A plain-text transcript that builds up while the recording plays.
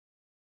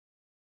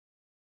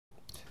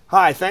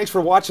Hi, thanks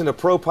for watching the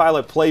Pro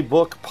Pilot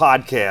Playbook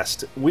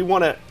podcast. We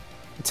want to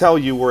tell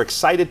you we're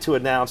excited to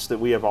announce that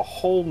we have a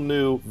whole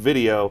new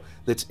video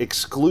that's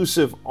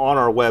exclusive on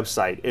our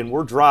website, and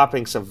we're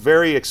dropping some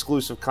very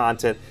exclusive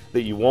content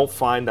that you won't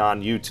find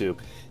on YouTube.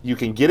 You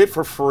can get it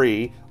for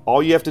free.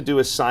 All you have to do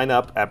is sign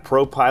up at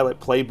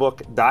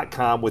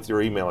propilotplaybook.com with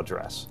your email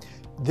address.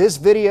 This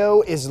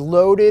video is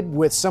loaded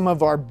with some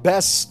of our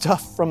best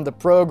stuff from the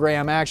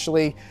program,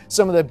 actually.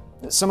 Some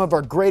of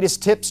our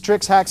greatest tips,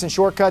 tricks, hacks, and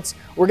shortcuts.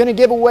 We're gonna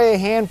give away a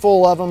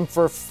handful of them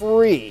for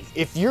free.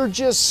 If you're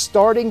just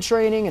starting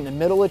training, in the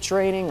middle of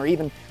training, or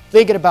even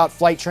thinking about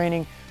flight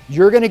training,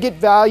 you're gonna get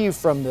value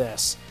from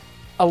this.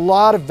 A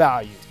lot of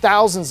value,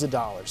 thousands of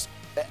dollars.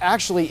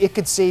 Actually, it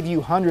could save you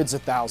hundreds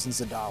of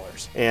thousands of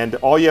dollars. And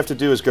all you have to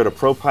do is go to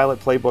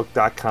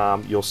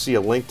propilotplaybook.com. You'll see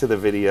a link to the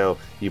video.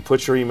 You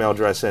put your email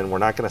address in. We're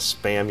not going to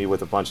spam you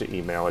with a bunch of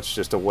email. It's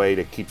just a way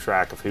to keep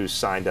track of who's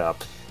signed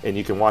up. And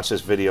you can watch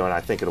this video, and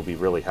I think it'll be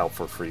really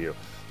helpful for you.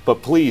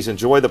 But please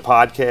enjoy the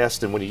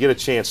podcast, and when you get a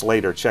chance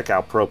later, check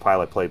out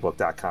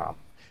propilotplaybook.com.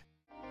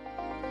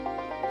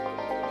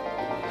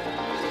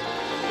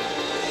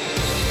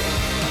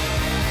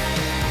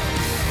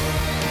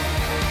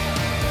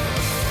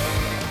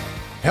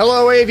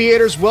 Hello,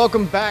 aviators.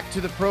 Welcome back to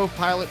the Pro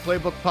Pilot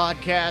Playbook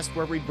podcast,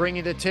 where we bring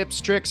you the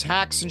tips, tricks,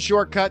 hacks, and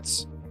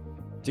shortcuts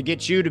to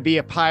get you to be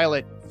a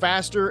pilot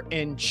faster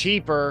and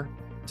cheaper.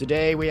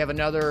 Today, we have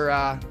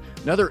another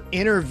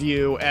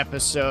interview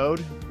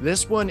episode.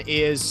 This one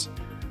is,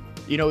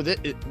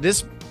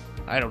 this,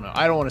 I don't know.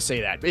 I don't want to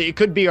say that. It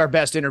could be our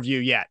best interview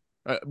yet.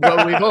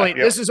 But we've only,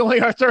 This is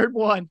only our third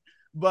one.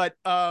 But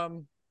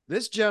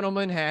this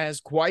gentleman has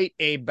quite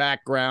a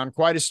background,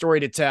 quite a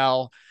story to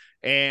tell.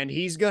 And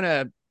he's going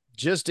to,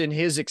 just in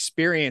his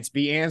experience,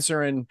 be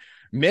answering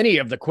many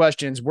of the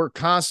questions we're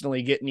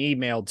constantly getting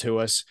emailed to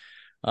us.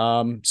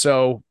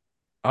 So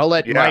I'll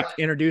let Mike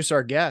introduce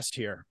our guest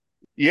here.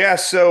 Yeah,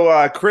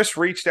 so Chris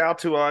reached out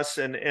to us,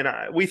 and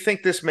we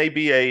think this may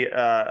be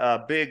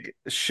a big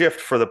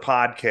shift for the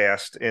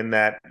podcast in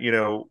that,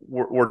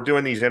 we're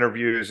doing these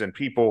interviews and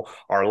people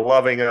are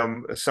loving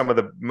them. Some of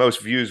the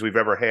most views we've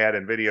ever had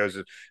in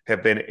videos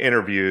have been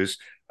interviews.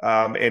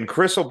 And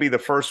Chris will be the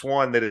first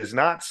one that is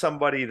not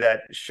somebody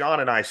that Sean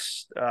and I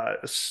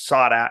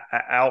sought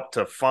out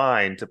to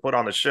find to put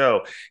on the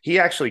show. He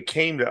actually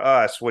came to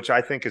us, which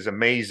I think is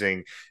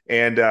amazing.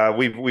 And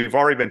we've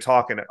already been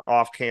talking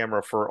off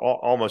camera for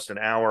almost an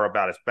hour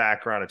about his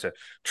background. It's a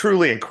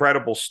truly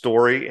incredible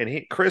story.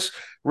 And Chris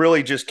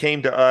really just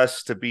came to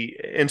us to be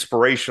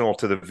inspirational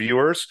to the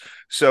viewers.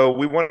 So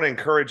we want to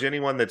encourage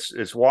anyone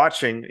that's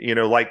watching,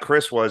 like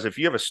Chris was, if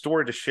you have a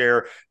story to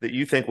share that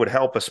you think would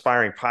help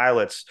aspiring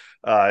pilots,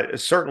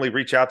 certainly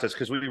reach out to us,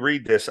 because we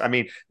read this. I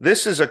mean,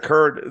 this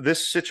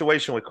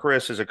situation with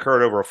Chris has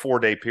occurred over a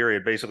 4-day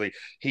period. Basically,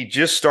 he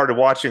just started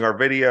watching our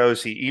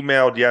videos. He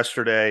emailed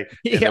yesterday,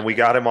 and then we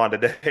got him on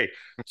today.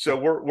 So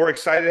we're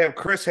excited to have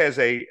Chris. Has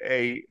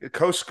a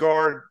Coast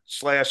Guard /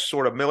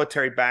 sort of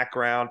military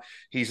background.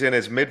 He's in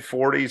his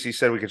mid-40s. He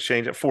said we could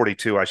change it,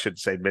 42, I should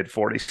say,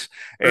 mid-40s.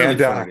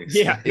 And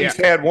he's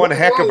had one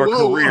heck of a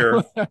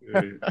career.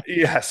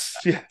 Yes.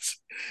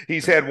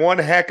 He's had one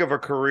heck of a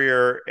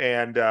career,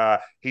 and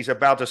he's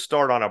about to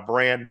start on a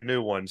brand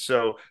new one.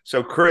 So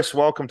Chris,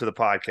 welcome to the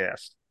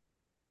podcast.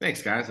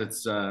 Thanks,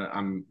 guys.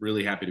 I'm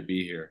really happy to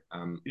be here.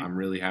 I'm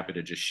really happy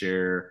to just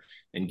share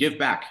and give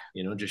back,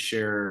 just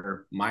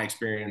share my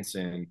experience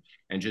and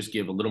just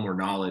give a little more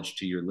knowledge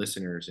to your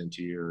listeners and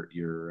to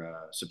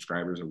your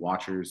subscribers or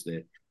watchers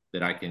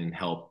that I can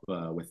help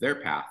with their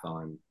path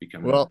on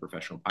becoming a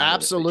professional pilot.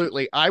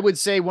 Absolutely. I would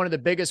say one of the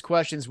biggest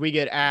questions we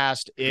get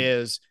asked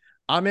is,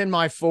 I'm in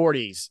my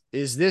 40s.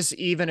 Is this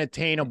even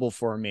attainable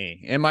for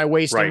me? Am I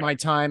wasting my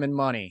time and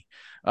money?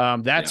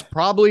 That's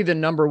probably the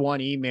number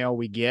one email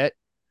we get.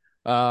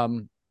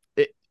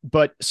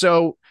 But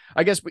so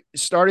I guess we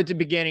start at the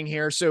beginning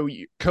here. So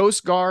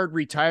Coast Guard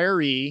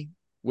retiree,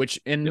 which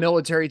in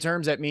military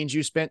terms, that means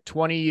you spent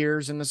 20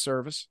 years in the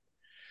service.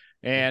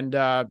 And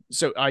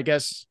so I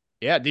guess,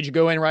 did you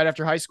go in right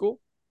after high school?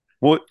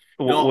 Well,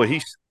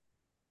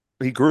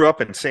 he grew up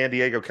in San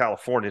Diego,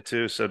 California,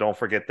 too. So don't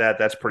forget that.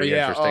 That's pretty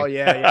interesting. Oh,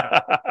 yeah.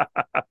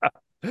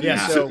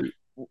 So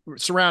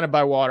surrounded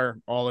by water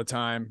all the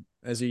time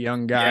as a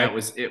young guy.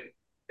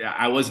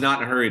 I was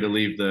not in a hurry to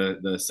leave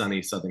the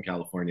sunny Southern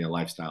California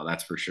lifestyle.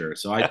 That's for sure.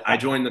 So I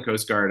joined the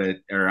Coast Guard at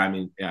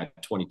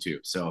 22.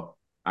 So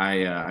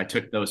I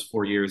took those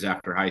 4 years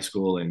after high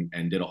school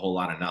and did a whole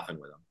lot of nothing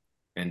with them.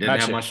 And didn't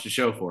have much to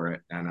show for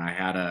it. And I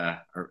had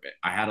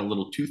a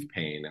little tooth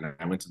pain, and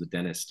I went to the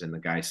dentist, and the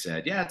guy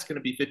said, it's going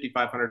to be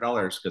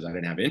 $5,500 because I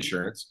didn't have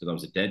insurance because I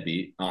was a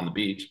deadbeat on the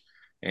beach.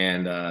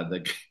 And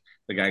the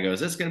guy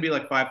goes, it's going to be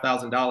like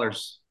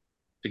 $5,000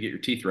 to get your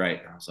teeth right.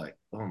 And I was like,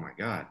 oh my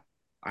God,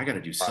 I got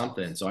to do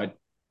something. So I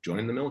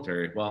joined the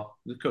military. Well,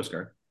 the Coast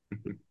Guard.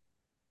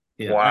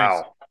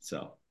 Wow.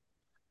 Nice.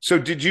 So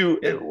did you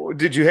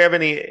have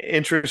any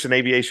interest in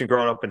aviation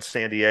growing up in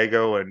San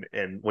Diego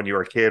and when you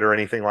were a kid or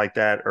anything like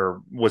that,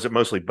 or was it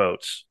mostly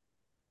boats?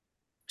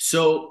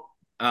 So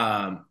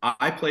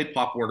I played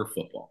Pop Warner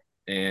football,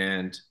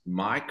 and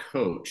my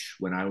coach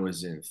when I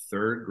was in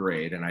third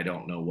grade, and I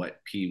don't know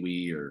what Pee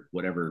Wee or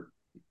whatever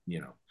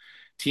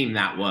team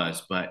that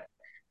was, but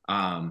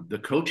the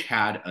coach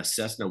had a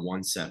Cessna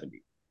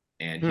 170,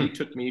 and he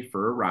took me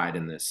for a ride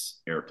in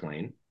this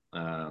airplane.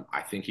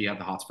 I think he had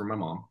the hots for my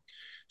mom,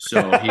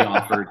 so he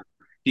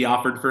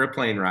offered for a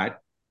plane ride,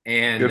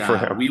 and Good for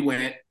him. we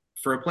went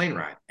for a plane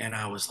ride, and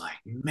I was like,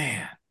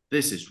 man,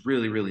 this is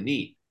really really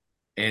neat.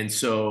 And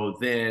so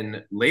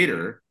then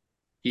later,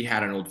 he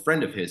had an old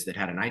friend of his that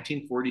had a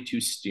 1942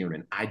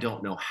 Stearman. I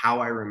don't know how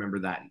I remember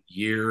that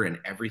year and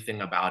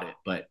everything about it,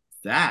 but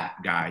that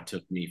guy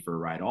took me for a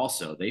ride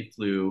also. They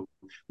flew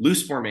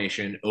loose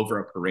formation over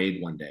a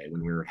parade one day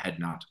when we were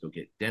heading out to go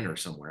get dinner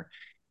somewhere.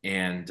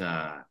 And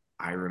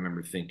I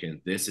remember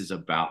thinking, this is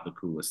about the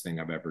coolest thing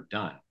I've ever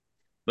done.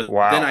 But then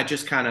Wow. I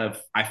just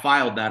I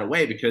filed that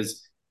away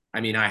because,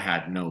 I mean, I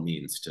had no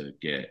means to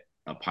get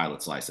a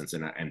pilot's license.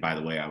 And by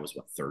the way, I was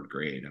third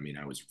grade. I mean,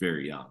 I was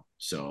very young.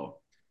 So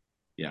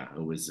yeah,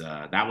 it was,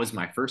 that was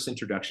my first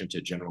introduction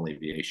to general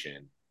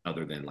aviation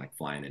other than like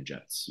flying in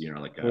jets,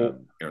 like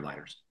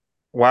airliners.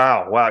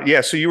 Wow, wow. Yeah,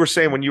 so you were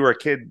saying when you were a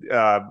kid,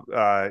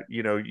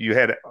 you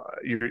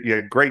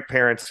had great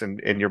parents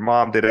and your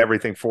mom did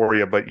everything for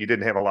you, but you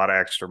didn't have a lot of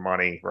extra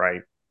money,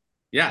 right?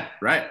 Yeah,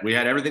 right. We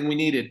had everything we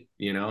needed,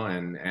 it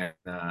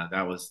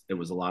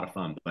was a lot of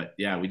fun. But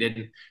yeah, I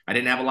didn't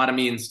have a lot of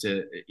means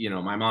to,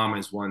 my mom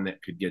is one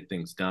that could get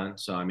things done.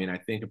 So, I mean, I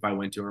think if I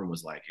went to her and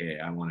was like, hey,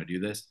 I want to do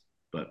this,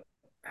 but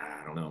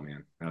I don't know,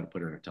 man, I would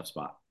put her in a tough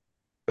spot.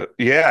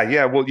 Yeah,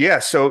 yeah. Well, yeah.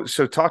 So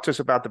talk to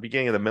us about the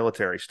beginning of the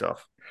military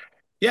stuff.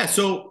 Yeah,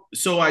 so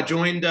I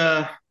joined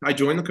the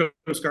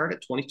Coast Guard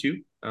at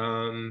 22,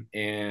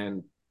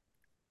 and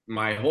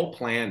my whole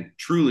plan,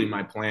 truly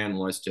my plan,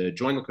 was to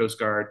join the Coast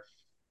Guard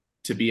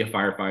to be a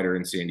firefighter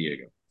in San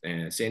Diego.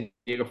 And San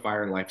Diego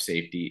Fire and Life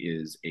Safety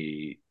is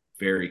a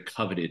very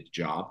coveted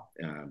job.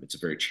 It's a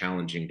very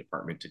challenging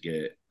department to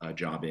get a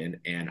job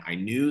in, and I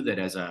knew that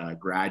as a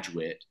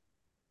graduate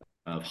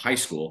of high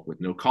school with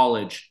no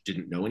college,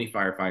 didn't know any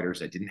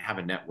firefighters. I didn't have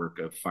a network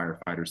of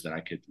firefighters that I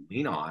could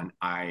lean on,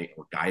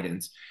 or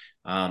guidance.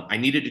 I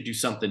needed to do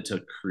something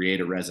to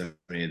create a resume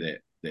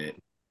that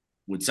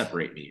would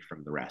separate me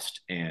from the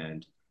rest.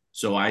 And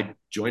so I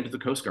joined the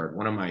Coast Guard.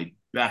 One of my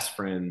best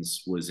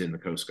friends was in the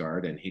Coast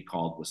Guard, and he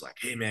called, was like,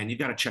 hey man, you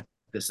got to check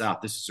this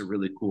out. This is a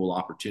really cool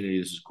opportunity.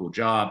 This is a cool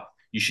job.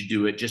 You should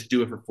do it. Just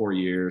do it for 4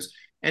 years.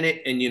 And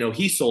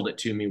he sold it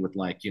to me with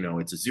like,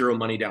 it's a zero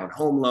money down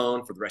home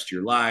loan for the rest of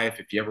your life.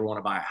 If you ever want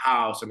to buy a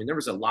house, I mean, there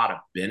was a lot of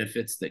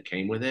benefits that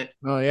came with it.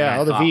 Oh And yeah, I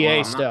all the thought, well, VA I'm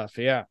not, stuff.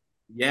 Yeah.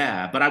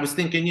 yeah, but I was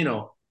thinking,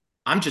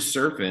 I'm just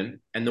surfing,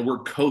 and the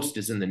word coast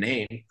is in the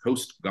name,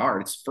 Coast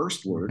Guard. It's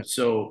first word.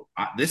 So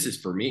this is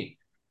for me.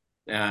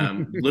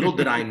 Little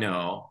did I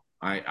know,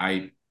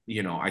 I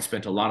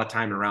spent a lot of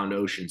time around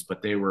oceans,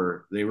 but they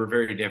were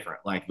very different.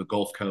 Like the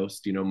Gulf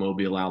Coast,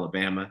 Mobile,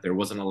 Alabama, there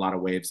wasn't a lot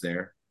of waves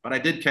there, but I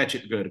did catch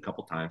it good a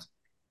couple times.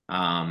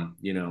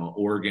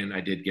 Oregon,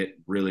 I did get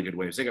really good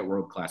waves. They got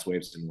world-class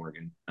waves in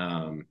Oregon.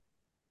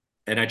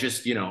 And I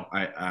just,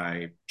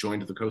 I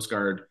joined the Coast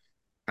Guard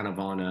kind of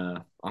on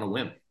a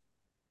whim.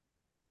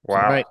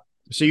 Wow. Right.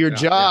 So your Yeah,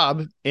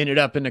 job ended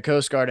up in the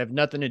Coast Guard, have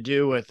nothing to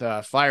do with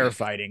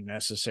firefighting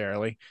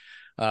necessarily.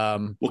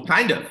 Well,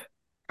 kind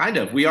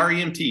of. We are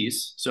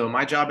EMTs. So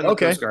my job in the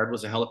Okay. Coast Guard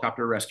was a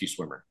helicopter rescue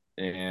swimmer.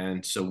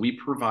 And so we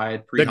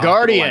provide The pre-hospital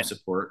Guardian. life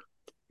support.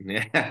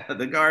 Yeah,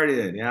 the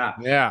Guardian. Yeah.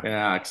 Yeah.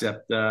 Yeah.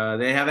 Except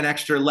they have an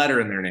extra letter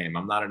in their name.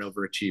 I'm not an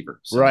overachiever.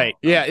 So Right.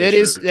 Yeah, it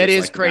is that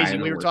is like crazy.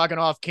 We were talking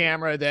off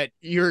camera that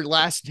your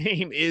last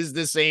name is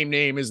the same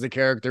name as the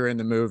character in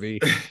the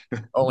movie,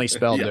 only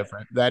spelled Yeah.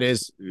 different. That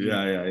is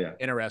Yeah.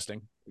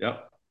 interesting.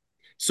 Yep.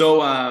 So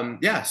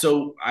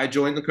so I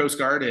joined the Coast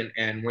Guard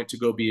and went to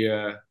go be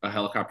a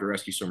helicopter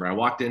rescue swimmer. I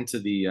walked into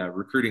the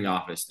recruiting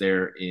office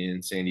there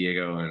in San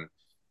Diego, and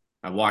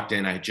I walked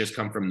in. I had just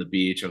come from the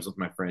beach. I was with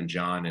my friend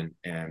John,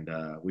 and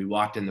we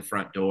walked in the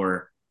front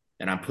door,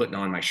 and I'm putting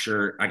on my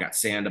shirt. I got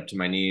sand up to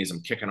my knees.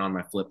 I'm kicking on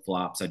my flip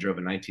flops. I drove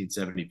a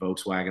 1970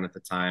 Volkswagen at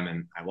the time,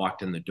 and I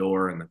walked in the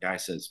door, and the guy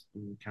says,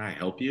 "Can I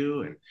help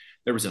you?" And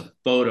there was a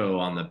photo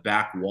on the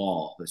back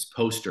wall, this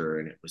poster,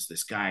 and it was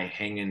this guy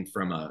hanging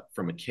from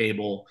a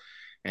cable,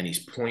 and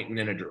he's pointing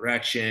in a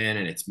direction,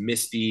 and it's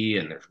misty,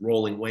 and there's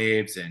rolling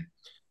waves, and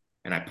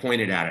I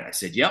pointed at it. I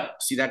said,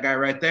 "Yep, see that guy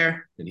right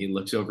there?" And he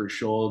looks over his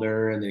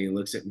shoulder, and then he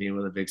looks at me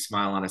with a big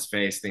smile on his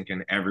face,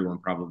 thinking everyone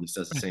probably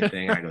says the same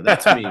thing. And I go,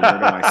 "That's me. Where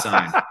do I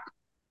sign?"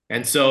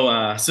 And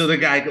so the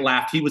guy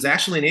laughed. He was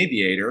actually an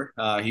aviator.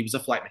 He was a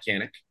flight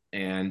mechanic,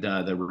 and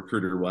the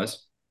recruiter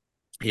was.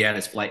 He had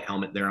his flight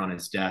helmet there on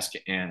his desk,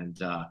 and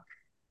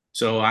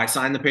so I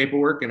signed the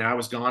paperwork, and I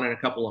was gone in a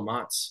couple of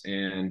months,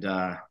 and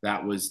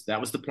that was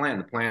the plan.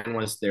 The plan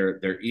was they're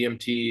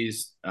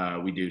EMTs.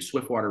 We do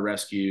swiftwater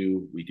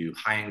rescue, we do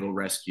high angle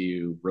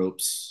rescue,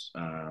 ropes,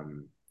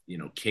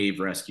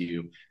 cave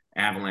rescue,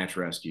 avalanche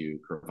rescue,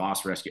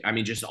 crevasse rescue. I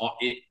mean, just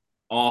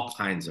all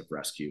kinds of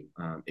rescue.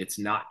 It's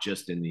not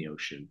just in the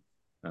ocean.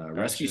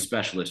 Rescue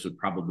specialist would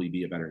probably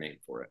be a better name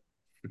for it.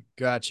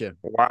 Gotcha.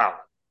 Wow.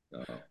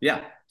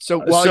 Yeah. So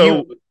while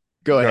you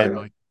go ahead,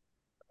 Mike.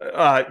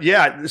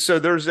 Yeah. So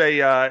there's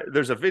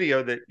a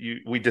video that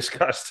we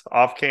discussed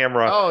off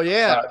camera. Oh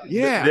yeah,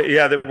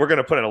 that we're going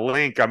to put in a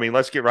link. I mean,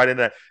 let's get right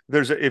into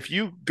that. If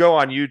you go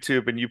on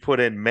YouTube and you put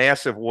in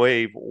massive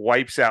wave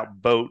wipes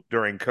out boat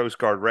during Coast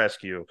Guard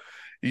rescue,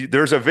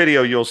 there's a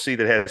video you'll see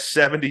that has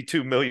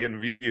 72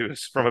 million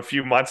views from a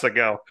few months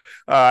ago,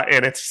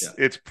 and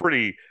it's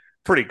pretty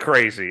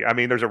crazy. I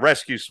mean, there's a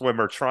rescue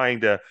swimmer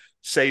trying to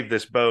save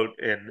this boat,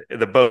 and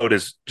the boat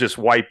is just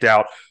wiped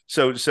out.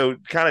 So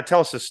kind of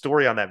tell us the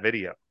story on that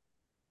video.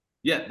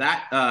 Yeah,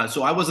 that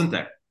so I wasn't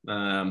there,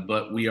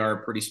 but we are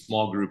a pretty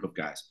small group of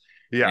guys.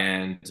 Yeah,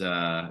 and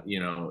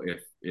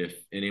if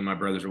any of my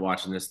brothers are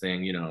watching this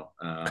thing,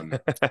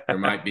 there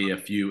might be a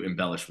few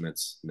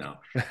embellishments. No,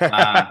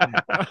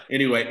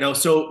 anyway, no.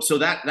 So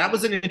that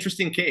was an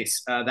interesting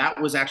case.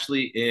 That was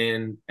actually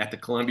at the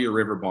Columbia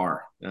River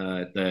Bar,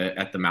 at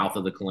the mouth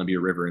of the Columbia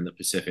River in the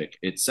Pacific.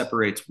 It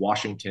separates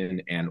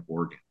Washington and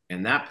Oregon,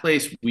 and that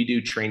place we do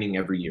training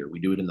every year.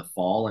 We do it in the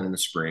fall and in the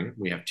spring.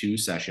 We have 2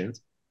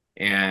 sessions.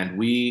 And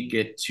we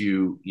get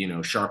to,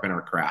 sharpen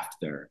our craft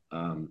there.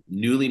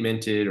 Newly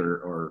minted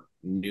or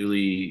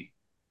newly,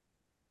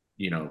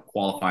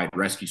 qualified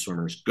rescue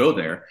swimmers go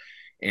there.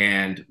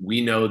 And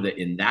we know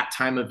that in that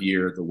time of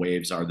year, the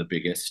waves are the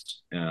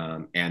biggest,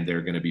 and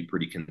they're going to be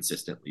pretty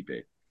consistently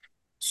big.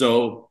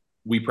 So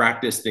we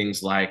practice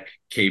things like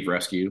cave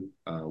rescue.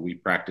 We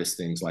practice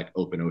things like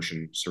open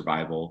ocean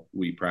survival.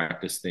 We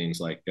practice things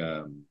like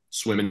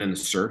swimming in the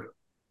surf.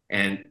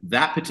 And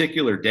that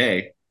particular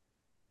day,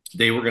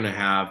 they were going to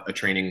have a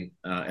training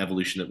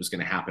evolution that was going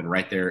to happen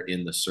right there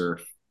in the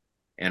surf.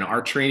 And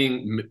our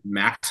training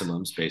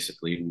maximums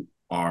basically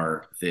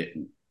are that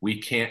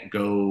we can't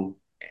go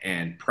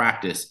and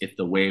practice if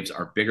the waves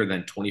are bigger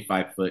than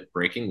 25-foot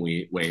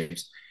breaking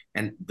waves.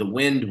 And the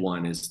wind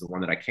one is the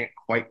one that I can't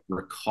quite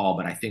recall,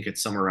 but I think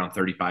it's somewhere around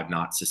 35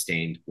 knots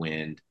sustained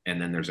wind.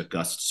 And then there's a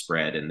gust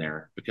spread in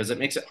there because it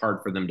makes it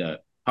hard for them to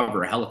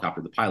hover a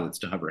helicopter, the pilots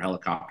to hover a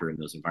helicopter in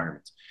those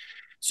environments.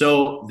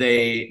 So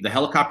the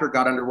helicopter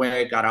got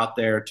underway, got out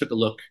there, took a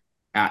look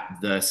at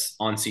the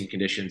on-scene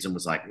conditions and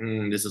was like,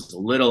 this is a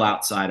little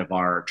outside of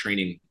our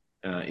training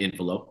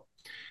envelope.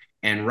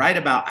 And right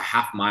about a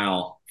half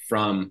mile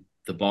from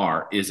the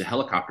bar is a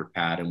helicopter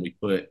pad. And we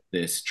put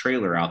this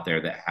trailer out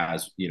there that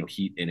has,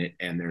 heat in it.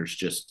 And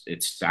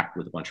it's stacked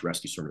with a bunch of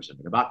rescue swimmers in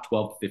it, about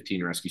 12,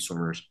 15 rescue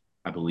swimmers,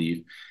 I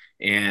believe.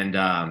 And,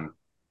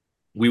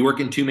 we work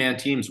in 2-man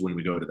teams when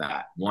we go to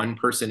that. One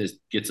person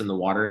gets in the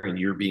water and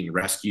you're being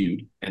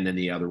rescued, and then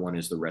the other one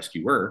is the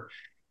rescuer.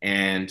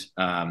 And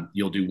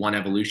you'll do one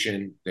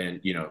evolution,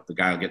 then the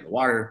guy will get in the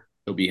water,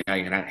 he'll be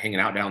hanging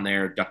out down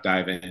there, duck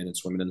diving and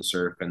swimming in the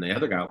surf, and the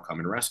other guy will come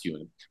and rescue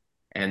him.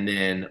 And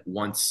then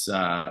once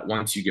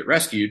you get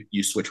rescued,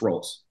 you switch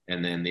roles,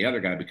 and then the other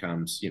guy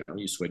becomes,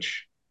 you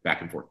switch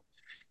back and forth.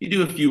 You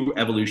do a few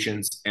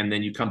evolutions, and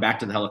then you come back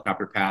to the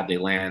helicopter pad. They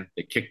land,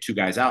 they kick 2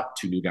 guys out,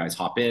 2 new guys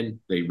hop in,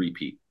 they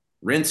repeat,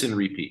 rinse and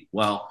repeat.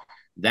 Well,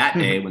 that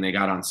day when they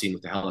got on scene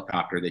with the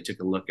helicopter, they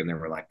took a look and they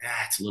were like,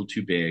 it's a little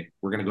too big.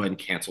 We're going to go ahead and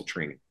cancel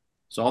training.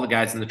 So all the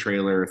guys in the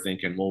trailer are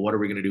thinking, well, what are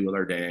we going to do with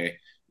our day?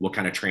 What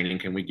kind of training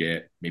can we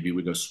get? Maybe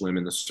we go swim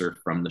in the surf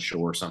from the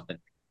shore or something.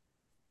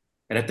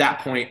 And at that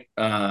point,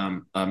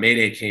 a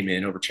Mayday came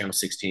in over Channel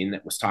 16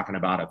 that was talking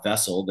about a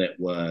vessel that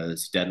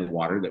was dead in the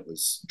water that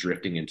was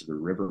drifting into the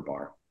river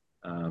bar.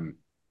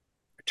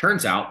 It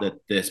turns out that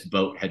this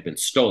boat had been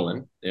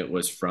stolen. It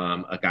was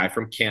from a guy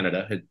from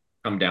Canada, had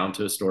come down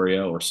to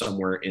Astoria or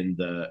somewhere in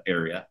the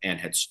area and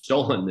had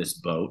stolen this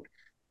boat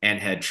and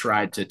had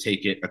tried to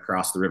take it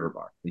across the river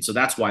bar. And so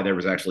that's why there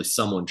was actually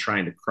someone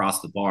trying to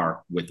cross the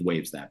bar with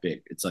waves that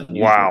big. It's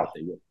unusual that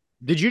they would.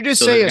 Did you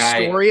just say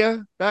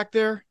Astoria back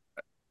there?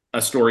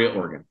 Astoria,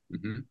 Oregon.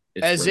 Mm-hmm.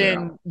 As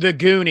in the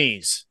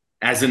Goonies.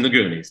 As in the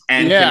Goonies.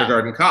 And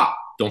Kindergarten Cop.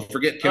 Don't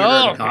forget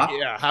Kindergarten Cop.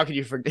 Yeah, how could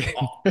you forget?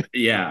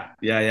 Yeah.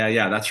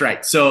 That's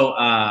right. So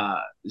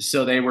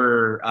they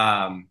were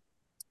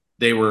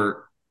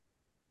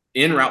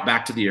en route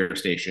back to the air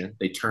station.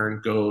 They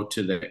go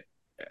to the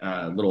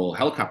little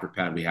helicopter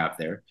pad we have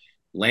there,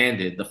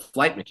 landed. The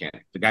flight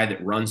mechanic, the guy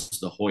that runs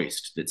the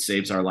hoist that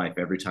saves our life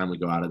every time we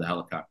go out of the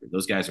helicopter.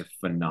 Those guys are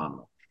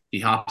phenomenal. He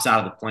hops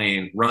out of the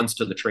plane, runs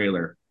to the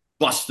trailer,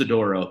 busts the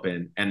door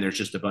open, and there's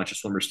just a bunch of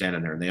swimmers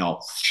standing there, and they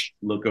all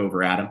look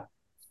over at him.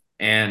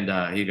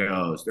 And he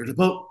goes, there's a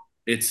boat.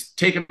 It's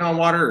taking on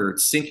water, or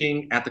it's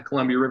sinking at the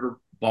Columbia River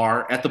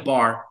bar. At the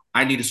bar,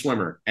 I need a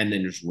swimmer, and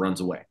then just runs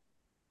away.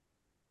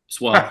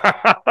 So, well,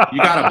 you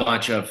got a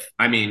bunch of,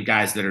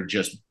 guys that are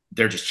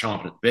they're just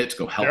chomping at the bit to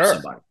go help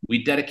somebody.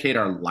 We dedicate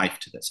our life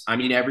to this.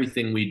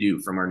 Everything we do,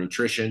 from our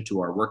nutrition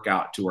to our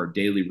workout to our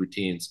daily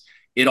routines,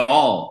 it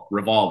all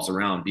revolves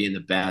around being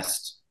the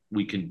best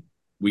we can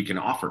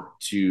offer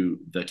to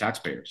the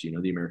taxpayers,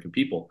 the American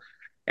people.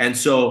 And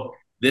so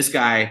this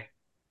guy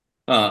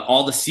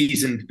all the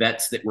seasoned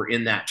vets that were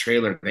in that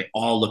trailer, they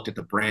all looked at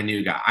the brand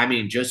new guy. I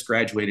mean, just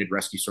graduated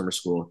rescue swimmer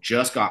school,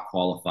 just got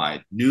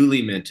qualified,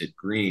 newly minted,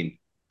 green.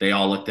 They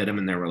all looked at him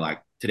and they were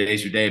like,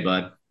 "Today's your day,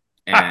 bud."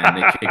 And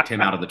they kicked him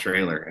out of the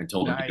trailer and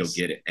told him to go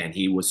get it. And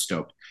he was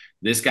stoked.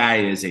 This guy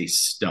is a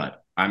stud.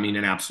 I mean,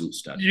 an absolute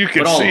stud. You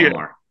can but all see of them it.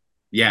 are.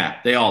 Yeah,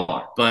 they all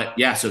are. But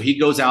yeah, so he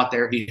goes out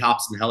there, he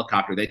hops in the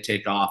helicopter, they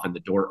take off, and the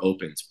door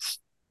opens.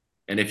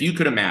 And if you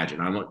could imagine,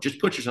 I want just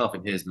put yourself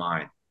in his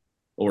mind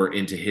or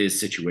into his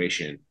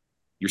situation.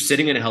 You're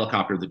sitting in a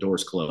helicopter, the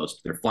door's closed.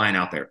 They're flying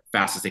out there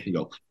fast as they can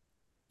go.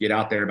 Get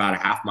out there about a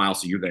half mile,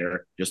 so you're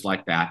there just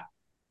like that.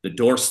 The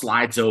door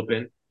slides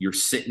open. You're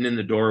sitting in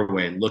the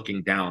doorway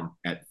looking down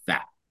at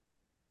that.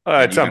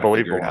 It's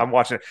unbelievable. I'm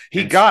watching it.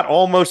 He got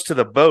almost to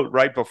the boat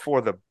right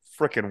before the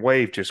freaking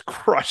wave just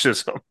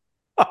crushes him.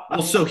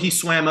 Well, so he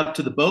swam up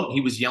to the boat and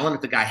he was yelling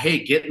at the guy,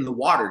 "Hey, get in the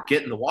water,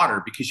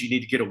 because you need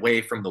to get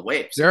away from the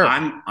waves." Sure.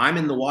 I'm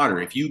in the water.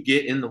 If you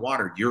get in the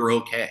water, you're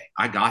okay.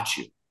 I got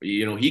you.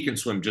 You know, he can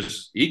swim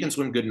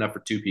good enough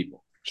for two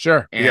people.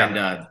 Sure.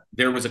 And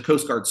there was a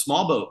Coast Guard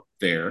small boat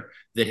there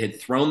that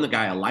had thrown the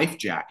guy a life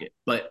jacket,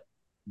 but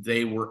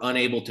they were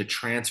unable to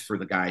transfer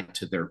the guy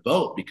to their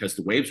boat because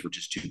the waves were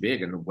just too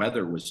big and the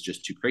weather was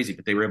just too crazy,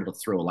 but they were able to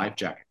throw a life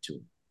jacket to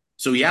him.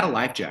 So he had a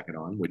life jacket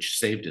on, which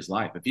saved his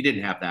life. If he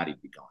didn't have that,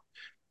 he'd be gone.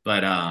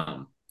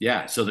 But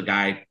yeah, so the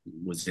guy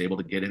was able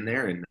to get in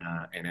there and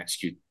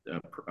execute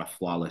a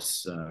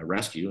flawless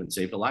rescue and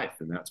saved a life,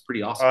 and that's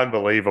pretty awesome.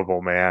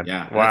 Unbelievable, man!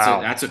 Yeah,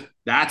 wow,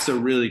 that's a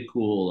really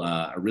cool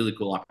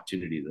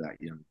opportunity that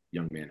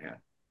young man had.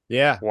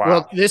 Yeah, wow.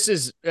 Well, this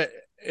is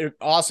an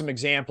awesome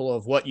example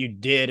of what you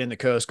did in the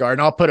Coast Guard,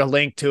 and I'll put a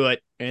link to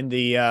it in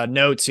the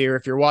notes here.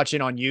 If you're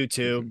watching on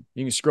YouTube,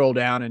 you can scroll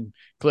down and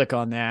click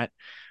on that.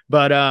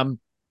 But all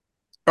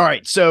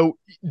right, so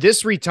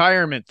this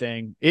retirement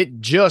thing, it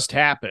just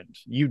happened.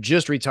 You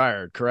just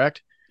retired,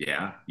 correct?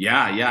 Yeah.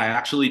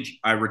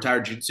 I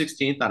retired June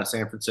 16th out of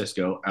San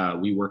Francisco.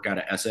 We work out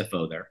of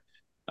SFO there,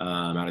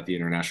 out at the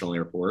International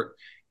Airport.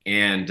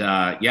 And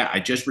I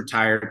just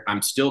retired.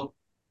 I'm still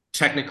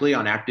technically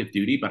on active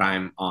duty, but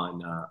I'm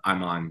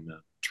on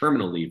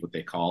terminal leave, what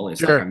they call. It's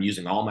Sure. like I'm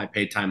using all my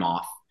paid time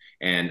off.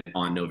 And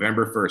on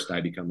November 1st, I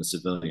become a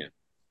civilian.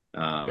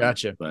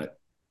 Gotcha. But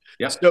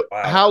yeah. So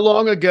how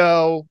long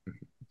ago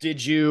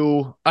did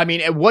you, I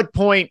mean, at what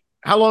point,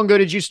 how long ago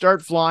did you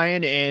start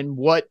flying, and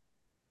what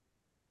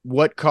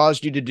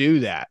caused you to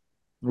do that?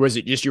 Was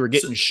it just you were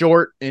getting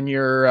short in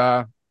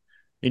your,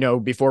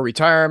 before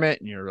retirement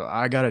and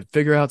I got to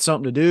figure out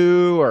something to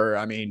do? Or,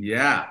 I mean,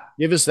 yeah,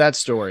 give us that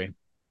story.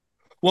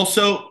 Well,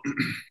 so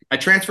I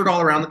transferred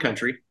all around the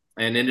country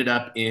and ended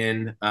up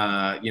in,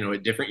 at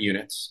different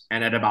units.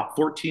 And at about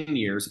 14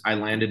 years, I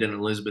landed in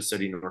Elizabeth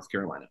City, North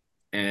Carolina.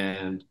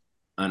 And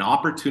an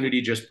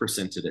opportunity just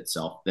presented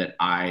itself that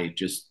I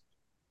just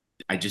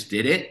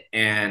did it.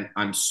 And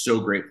I'm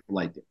so grateful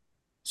I did.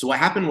 So what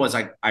happened was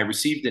I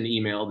received an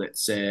email that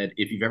said,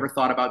 if you've ever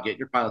thought about getting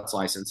your pilot's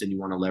license and you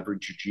want to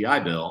leverage your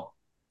GI Bill,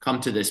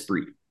 come to this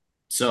brief.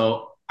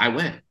 So I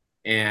went,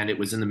 and it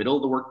was in the middle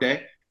of the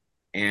workday.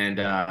 And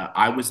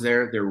I was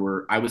there.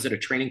 I was at a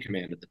training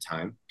command at the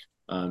time,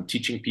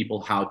 teaching people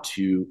how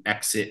to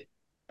exit.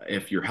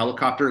 If your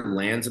helicopter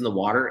lands in the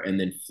water and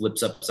then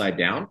flips upside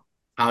down,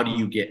 how do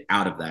you get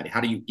out of that?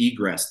 How do you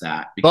egress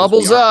that? Because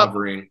bubbles up.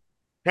 Hovering.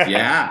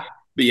 Yeah.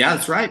 But yeah,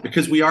 that's right.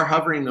 Because we are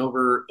hovering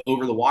over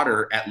the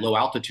water at low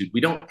altitude.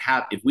 We don't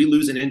have, if we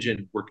lose an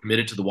engine, we're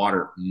committed to the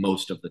water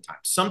most of the time.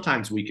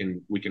 Sometimes we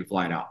can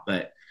fly it out,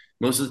 but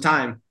most of the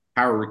time,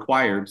 power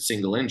required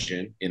single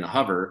engine in a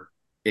hover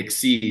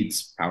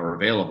exceeds power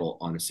available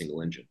on a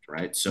single engine,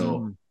 right?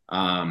 So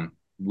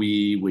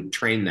we would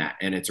train that,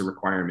 and it's a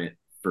requirement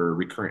for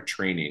recurrent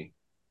training.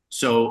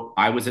 So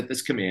I was at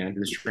this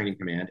training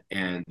command,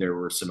 and there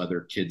were some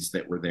other kids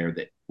that were there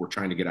that were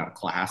trying to get out of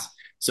class.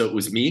 So it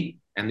was me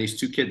and these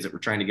two kids that were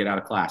trying to get out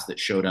of class that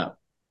showed up.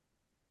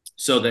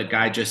 So the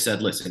guy just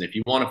said, listen, if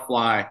you want to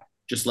fly,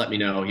 just let me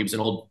know. He was an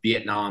old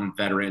Vietnam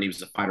veteran. He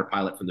was a fighter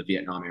pilot from the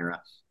Vietnam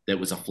era. That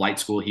was a flight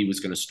school. He was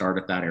going to start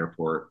at that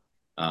airport.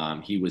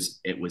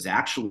 It was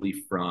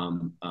actually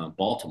from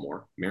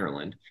Baltimore,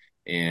 Maryland,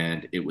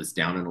 and it was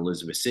down in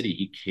Elizabeth City.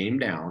 He came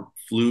down,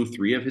 flew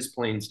 3 of his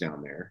planes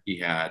down there. He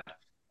had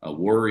a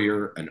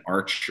Warrior, an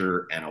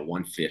Archer, and a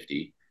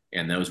 150.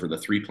 And those were the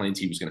 3 planes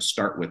he was going to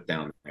start with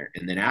down there.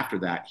 And then after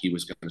that, he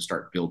was going to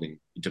start building,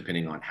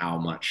 depending on how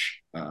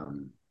much, how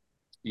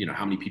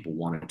many people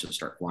wanted to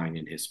start flying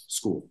in his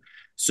school.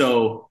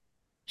 So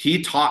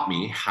he taught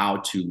me how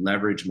to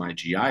leverage my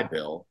GI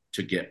Bill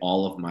to get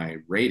all of my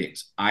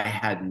ratings. I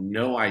had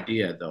no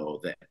idea, though,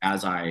 that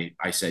as I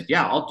said,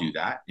 yeah, I'll do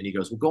that. And he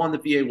goes, well, go on the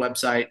VA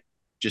website,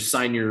 just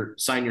sign your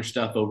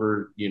stuff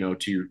over,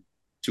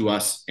 to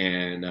us,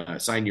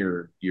 and sign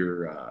your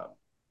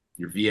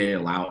VA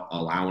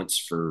allowance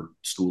for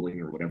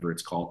schooling or whatever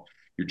it's called,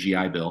 your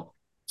GI Bill,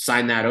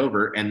 sign that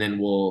over. And then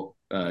we'll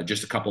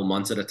just a couple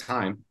months at a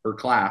time per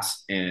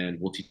class, and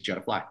we'll teach you how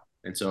to fly.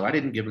 And so I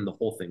didn't give him the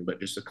whole thing, but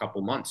just a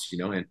couple months,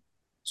 and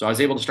So I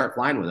was able to start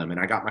flying with them, and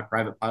I got my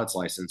private pilot's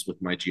license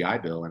with my GI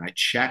Bill, and I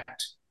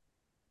checked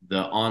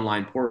the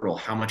online portal.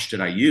 How much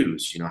did I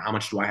use? How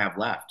much do I have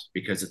left?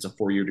 Because it's a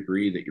 4-year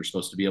degree that you're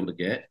supposed to be able to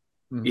get.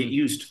 It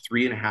used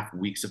 3.5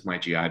 weeks of my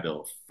GI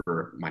Bill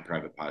for my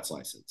private pilot's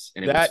license,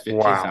 and it was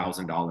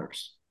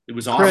 $15,000. It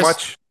was awesome. How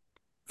much?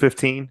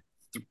 15.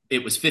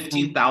 It was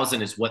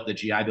 15,000 is what the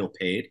GI Bill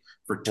paid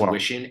for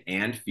tuition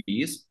and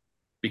fees,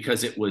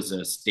 because it was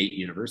a state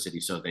university.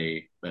 So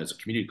they, as a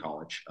community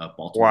college of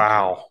Baltimore.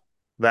 Wow,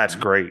 that's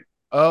great.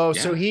 Oh,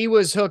 yeah. So he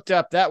was hooked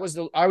up. I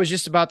was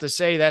just about to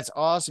say, that's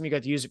awesome. You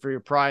got to use it for your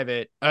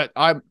private.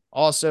 I'm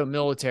also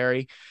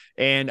military,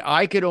 and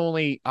I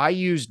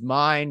used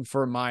mine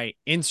for my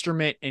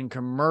instrument and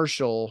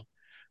commercial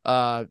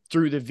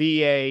through the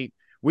VA.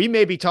 We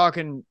may be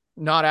talking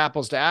not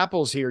apples to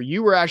apples here.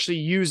 You were actually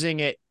using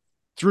it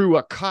through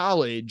a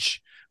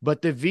college,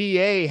 but the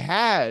VA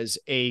has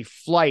a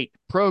flight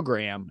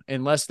program,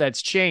 unless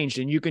that's changed,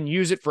 and you can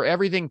use it for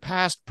everything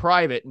past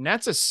private, and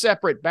that's a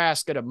separate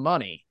basket of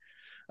money.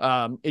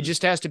 It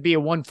just has to be a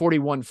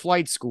 141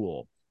 flight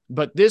school,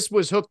 but this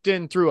was hooked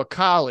in through a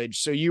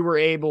college. So you were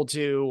able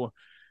to,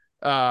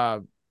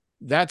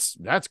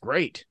 that's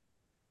great.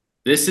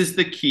 This is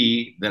the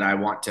key that I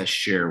want to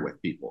share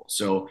with people.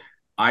 So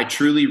I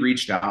truly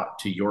reached out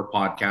to your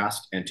podcast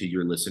and to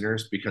your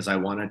listeners because I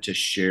wanted to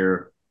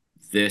share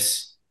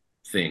this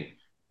thing.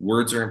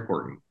 Words are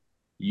important.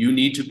 You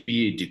need to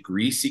be a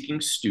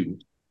degree-seeking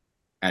student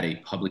at a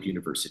public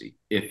university.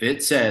 If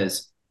it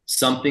says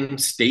something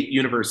state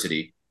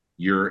university,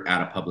 you're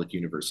at a public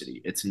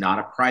university. It's not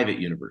a private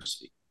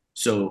university.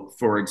 So,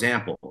 for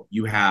example,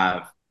 you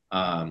have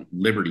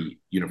Liberty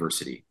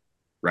University,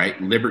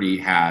 right? Liberty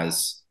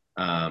has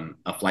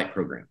a flight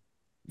program.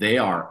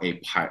 They're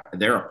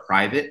a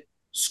private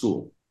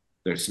school.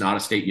 There's not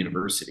a state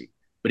university.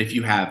 But if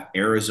you have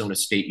Arizona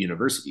State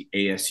University,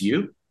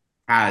 ASU,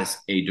 has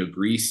a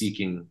degree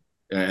seeking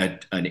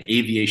an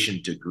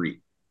aviation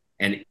degree.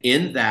 And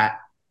in that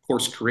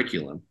course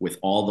curriculum, with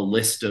all the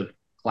list of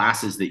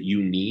classes that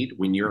you need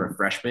when you're a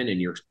freshman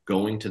and you're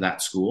going to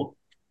that school,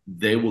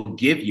 they will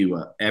give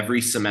you every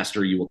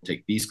semester, you will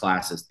take these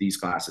classes, these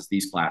classes,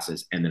 these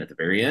classes. And then at the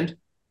very end,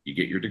 you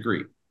get your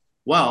degree.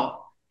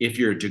 Well, if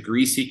you're a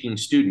degree seeking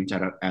student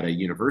at a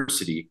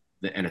university,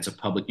 and it's a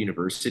public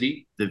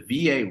university, the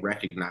VA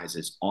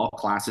recognizes all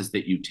classes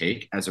that you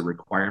take as a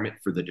requirement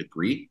for the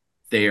degree.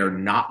 They are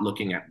not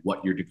looking at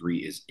what your degree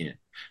is in.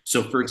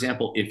 So, for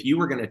example, if you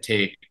were going to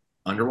take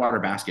underwater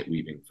basket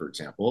weaving, for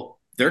example,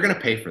 they're going to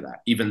pay for that,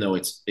 even though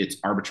it's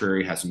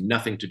arbitrary, has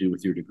nothing to do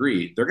with your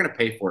degree. They're going to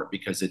pay for it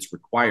because it's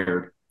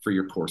required for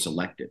your course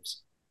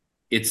electives.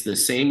 It's the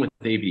same with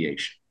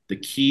aviation. The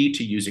key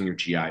to using your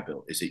GI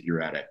Bill is that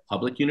you're at a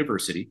public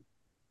university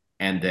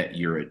and that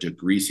you're a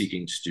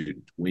degree-seeking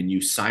student. When you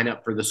sign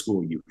up for the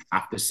school, you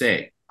have to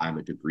say, I'm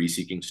a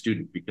degree-seeking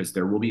student, because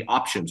there will be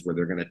options where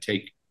they're going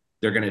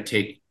to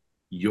take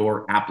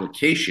your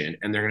application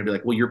and they're going to be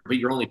like, well,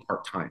 you're only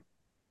part-time.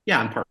 Yeah,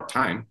 I'm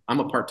part-time. I'm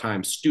a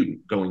part-time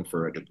student going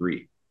for a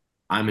degree.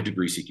 I'm a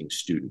degree-seeking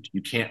student.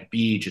 You can't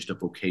be just a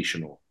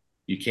vocational.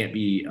 You can't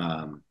be,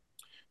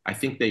 I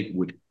think they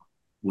would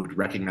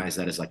recognize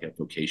that as like a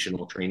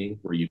vocational training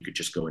where you could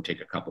just go and take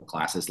a couple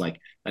classes,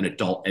 like an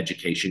adult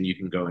education. You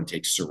can go and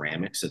take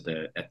ceramics at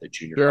the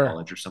junior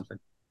college or something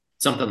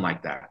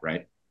like that.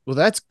 Right. Well,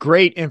 that's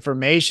great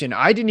information.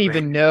 I didn't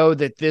even know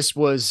that this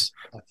was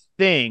a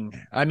thing.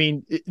 I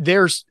mean,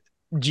 do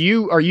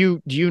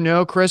you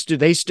know, Chris, do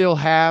they still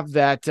have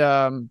that,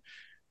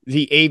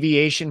 the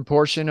aviation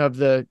portion of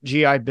the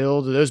GI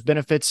Bill? Do those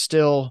benefits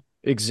still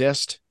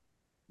exist?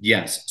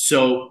 Yes.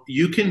 So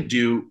you can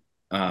do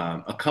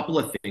a couple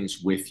of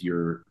things with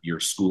your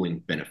schooling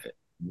benefit.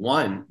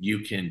 One, you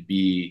can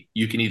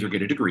either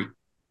get a degree,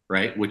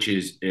 right? Which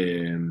is,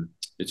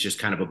 it's just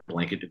kind of a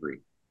blanket degree,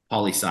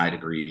 poli-sci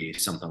degree,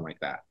 something like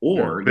that.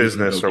 Or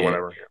business or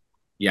whatever.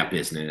 Yeah,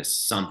 business,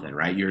 something,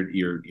 right?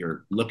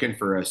 You're looking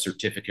for a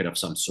certificate of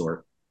some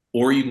sort,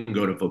 or you can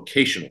go to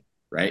vocational,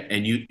 right?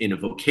 And in a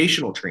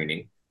vocational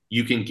training,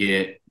 you can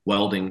get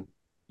welding,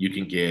 you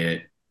can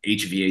get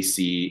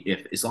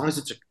HVAC, as long as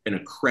it's an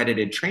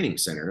accredited training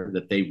center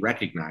that they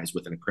recognize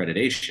with an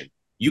accreditation,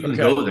 you can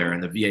go there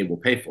and the VA will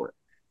pay for it.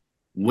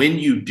 When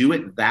you do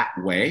it that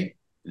way,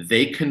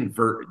 they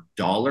convert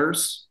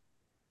dollars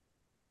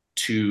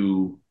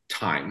to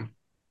time,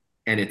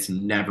 and it's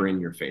never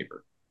in your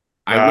favor.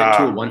 I went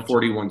to a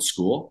 141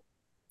 school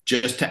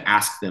just to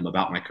ask them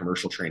about my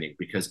commercial training,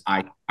 because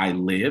I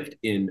lived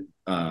in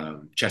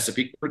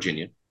Chesapeake,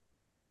 Virginia.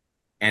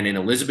 And in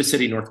Elizabeth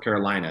City, North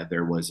Carolina,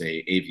 there was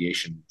a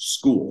aviation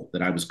school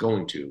that I was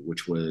going to,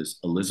 which was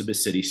Elizabeth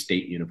City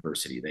State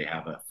University. They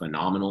have a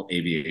phenomenal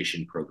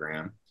aviation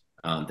program.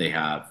 They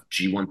have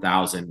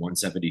G1000,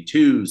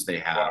 172s. They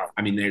have,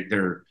 I mean,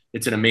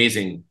 it's an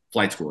amazing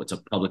flight school. It's a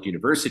public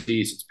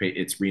university. So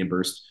it's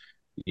reimbursed,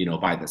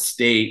 by the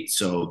state.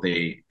 So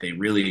they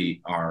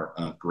really are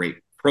a great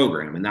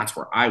program. And that's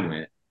where I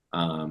went.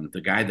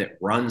 The guy that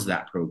runs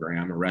that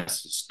program,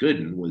 Orestes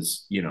Gooden,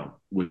 was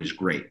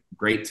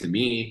great to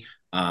me.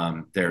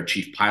 Their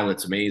chief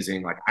pilot's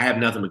amazing. Like, I have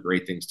nothing but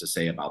great things to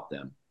say about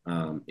them.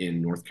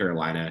 In North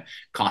Carolina,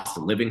 cost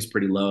of living's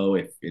pretty low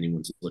if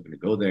anyone's looking to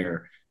go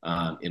there,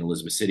 in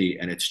Elizabeth City,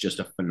 and it's just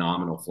a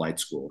phenomenal flight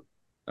school,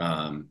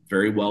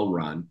 very well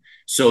run.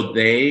 So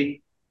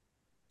they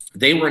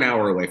were an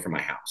hour away from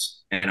my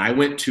house, and I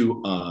went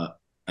to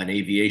an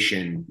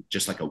aviation,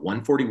 just like a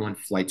 141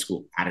 flight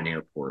school at an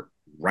airport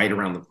right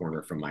around the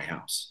corner from my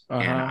house.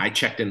 And I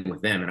checked in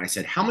with them and I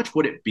said, how much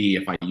would it be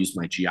if I used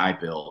my GI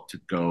Bill to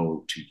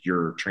go to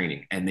your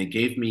training? And they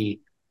gave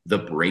me the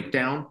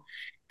breakdown.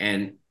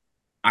 And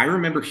I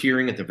remember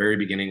hearing at the very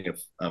beginning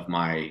of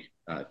my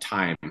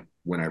time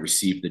when I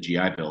received the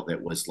GI Bill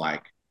that was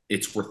like,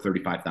 it's worth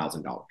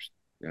 $35,000.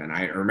 And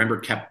I remember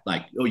kept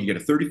like, oh, you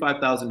get a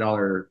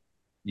 $35,000,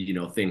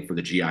 thing for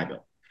the GI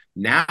Bill.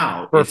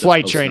 Now for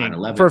flight training,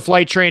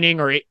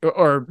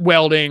 or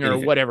welding or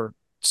whatever.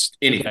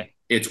 Anything. Okay.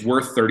 It's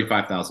worth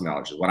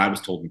 $35,000 is what I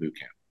was told in boot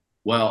camp.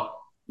 Well,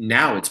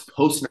 now it's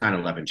post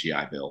 9/11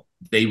 GI Bill.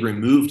 They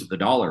removed the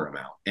dollar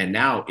amount, and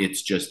now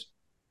it's just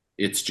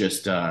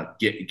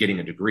getting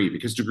a degree,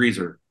 because degrees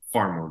are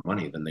far more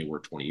money than they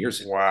were 20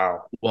 years ago.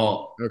 Wow.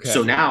 Well,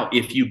 So now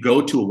if you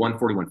go to a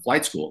 141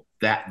 flight school,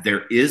 that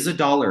there is a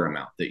dollar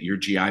amount that your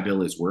GI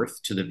Bill is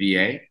worth to the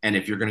VA, and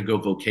if you're going to go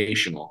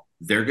vocational,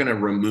 they're going to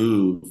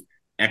remove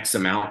X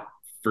amount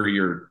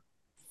for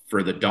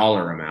the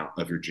dollar amount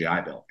of your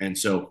GI Bill. And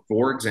so,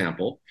 for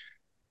example,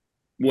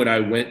 when I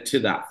went to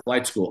that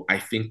flight school, I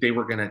think they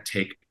were going to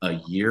take a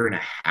year and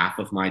a half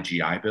of my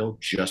GI Bill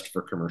just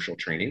for commercial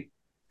training.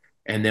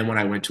 And then when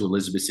I went to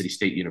Elizabeth City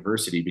State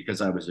University, because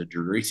I was a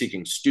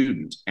degree-seeking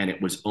student and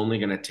it was only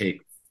going to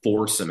take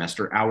 4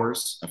 semester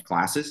hours of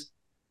classes,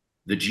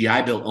 the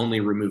GI Bill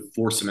only removed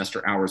 4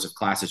 semester hours of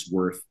classes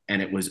worth,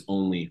 and it was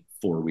only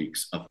 4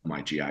 weeks of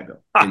my GI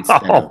Bill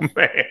instead of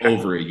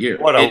over a year.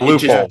 What a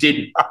loophole.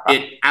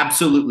 It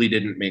absolutely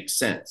didn't make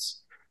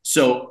sense.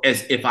 So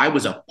as if I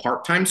was a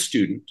part-time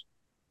student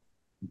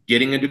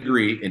getting a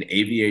degree in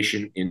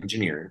aviation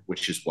engineering,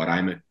 which is what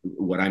I'm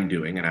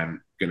doing, and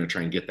I'm going to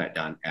try and get that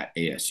done at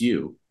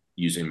ASU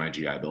using my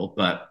GI Bill,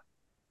 but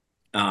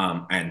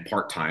and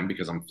part-time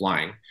because I'm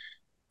flying.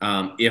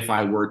 If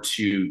I were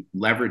to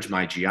leverage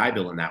my GI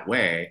Bill in that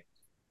way,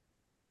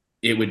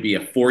 it would be a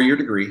 4-year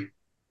degree.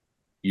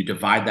 You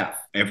divide that,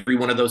 every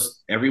one of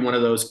those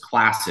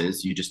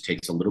classes, you just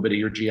takes a little bit of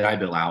your GI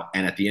Bill out,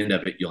 and at the end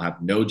of it, you'll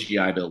have no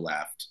GI Bill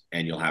left,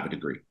 and you'll have a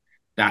degree.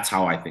 That's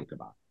how I think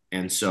about it.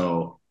 And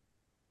so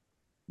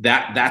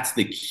that's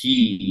the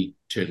key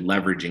to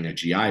leveraging a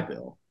GI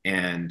Bill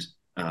and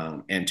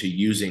to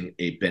using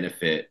a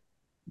benefit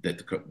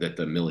that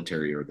the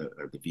military or the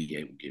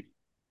VA will give you.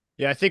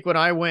 Yeah, I think when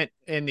I went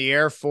in the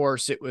Air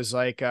Force, it was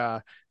like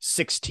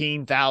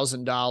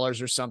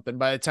 $16,000 or something.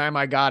 By the time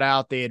I got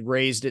out, they had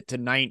raised it to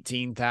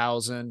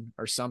 $19,000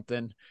 or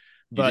something.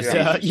 But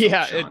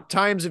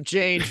times have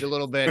changed a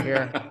little bit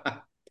here.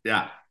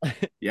 Yeah.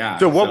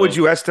 So what would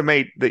you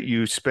estimate that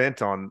you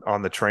spent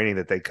on the training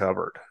that they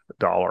covered,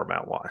 dollar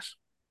amount wise?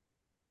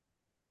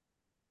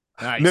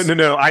 Nice.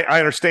 No. I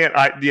understand.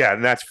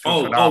 And that's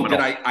phenomenal.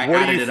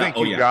 What do you think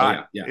you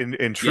got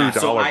in true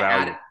dollar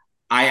value?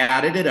 I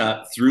added it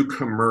up through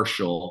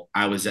commercial.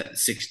 I was at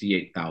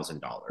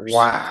 $68,000.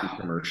 Wow. Through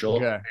commercial,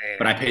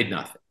 but I paid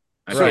nothing.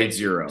 I paid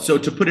zero. So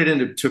to put it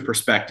into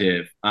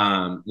perspective,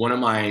 one of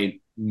my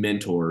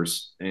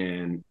mentors,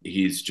 and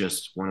he's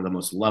just one of the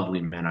most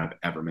lovely men I've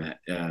ever met.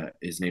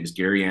 His name is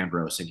Gary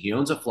Ambrose, and he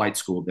owns a flight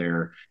school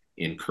there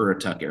in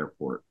Currituck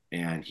Airport.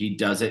 And he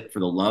does it for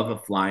the love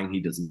of flying. He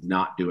does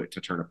not do it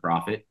to turn a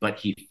profit, but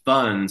he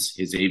funds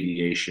his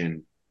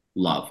aviation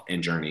love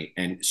and journey.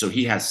 And so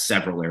he has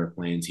several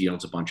airplanes. He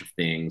owns a bunch of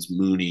things,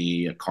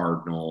 Mooney, a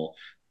Cardinal,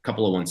 a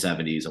couple of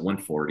 170s, a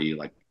 140,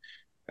 a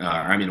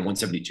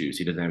 172s.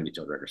 He doesn't have any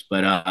tail draggers,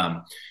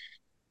 but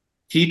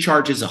he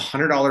charges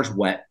 $100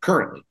 wet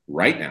currently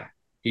right now.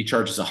 He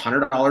charges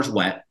 $100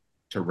 wet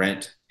to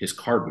rent his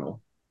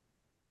Cardinal.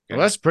 Okay? Well,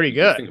 that's pretty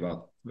good. Think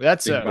about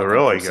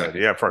really good.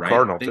 Yeah. For a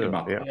Cardinal too.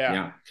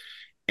 Yeah.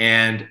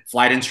 And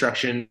flight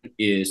instruction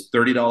is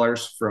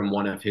 $30 from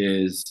one of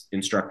his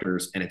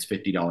instructors, and it's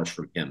 $50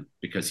 from him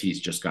because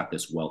he's just got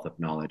this wealth of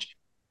knowledge.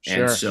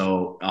 Sure. And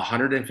so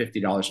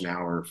 $150 an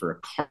hour for a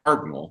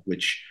Cardinal,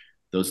 which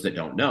those that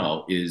don't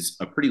know is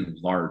a pretty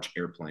large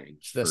airplane.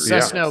 The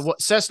Cessna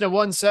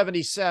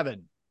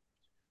 177.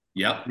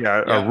 Yep.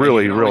 Yeah. A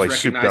really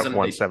souped up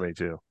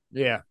 172.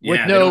 Yeah.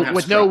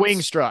 With no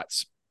wing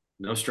struts.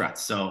 No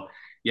struts. So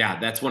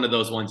yeah, that's one of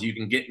those ones you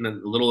can get in a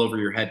little over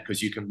your head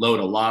because you can load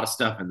a lot of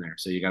stuff in there.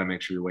 So you got to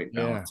make sure your weight and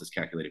balance is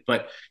calculated.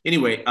 But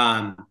anyway,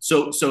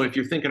 so if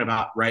you're thinking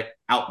about right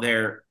out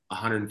there,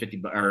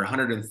 $150 or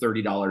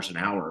 $130 an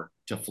hour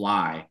to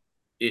fly,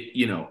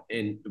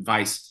 in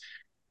Vice,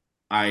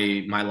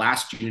 my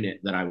last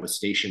unit that I was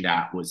stationed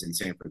at was in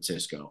San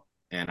Francisco,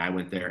 and I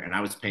went there and I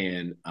was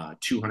paying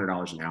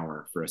 $200 an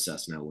hour for a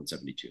Cessna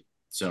 172.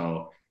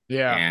 So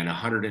Yeah. and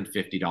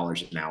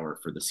 $150 an hour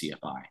for the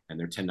CFI, and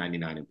they're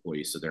 1099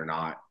 employees, so they're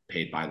not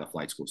paid by the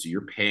flight school. So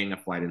you're paying a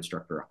flight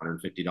instructor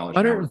 $150 an hour.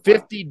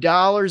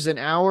 $150 an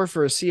hour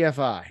for a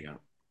CFI. Yeah.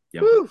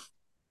 Yep. Woo.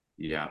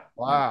 Yeah.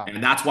 Wow.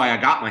 And that's why I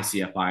got my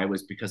CFI,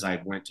 was because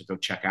I went to go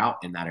check out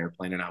in that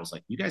airplane, and I was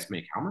like, "You guys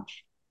make how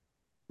much?"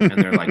 And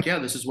they're like, "Yeah,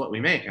 this is what we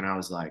make." And I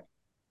was like,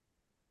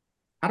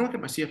 "How do I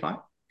get my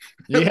CFI?"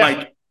 Yeah.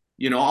 Like,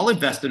 I'll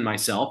invest in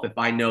myself if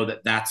I know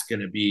that that's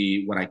going to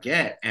be what I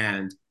get.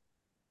 And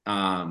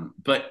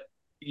but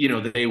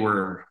they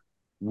were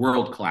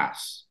world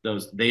class.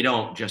 They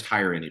don't just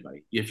hire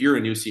anybody. If you're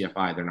a new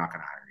CFI, they're not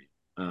going to hire you.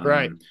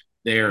 Right.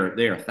 They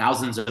are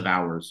thousands of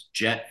hours,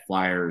 jet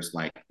flyers.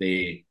 Like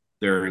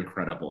they're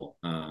incredible.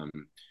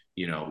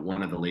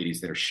 One of the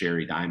ladies there,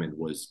 Sherry Diamond,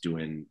 was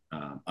doing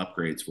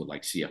upgrades with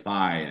like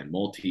CFI and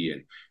multi,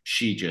 and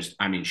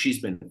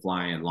she's been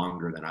flying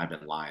longer than I've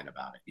been lying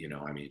about it.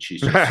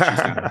 She's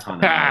got a ton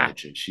of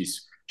knowledge, and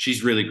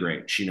she's really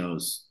great. She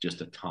knows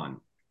just a ton.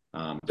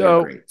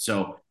 They're great.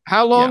 So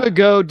how long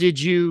ago did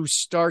you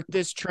start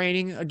this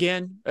training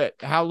again?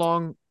 How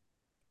long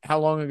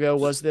ago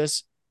was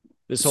this?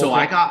 This whole so thing?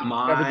 I got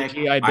my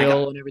GI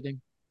Bill and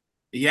everything.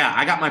 Yeah,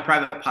 I got my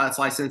private pilot's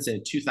license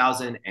in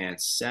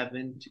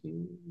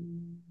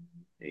 2017,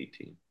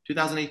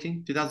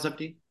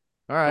 2017.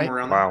 All right.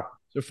 Wow.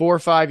 So 4 or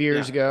 5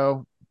 years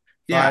ago,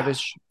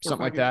 five-ish,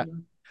 something like that.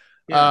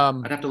 Yeah,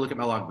 I'd have to look at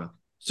my logbook.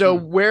 So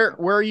where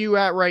are you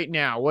at right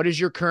now? What is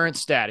your current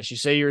status? You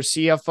say you're a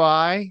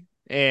CFI,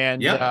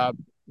 and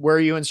where are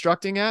you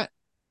instructing at?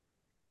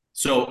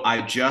 So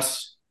I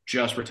just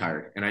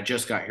retired, and I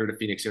just got here to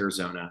Phoenix,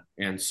 Arizona.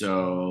 And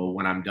so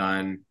when I'm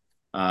done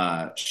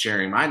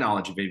sharing my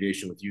knowledge of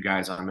aviation with you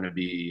guys, I'm going to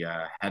be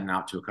heading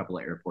out to a couple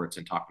of airports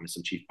and talking to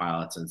some chief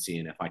pilots and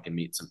seeing if I can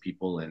meet some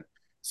people and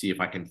see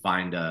if I can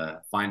find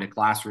a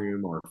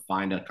classroom or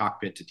find a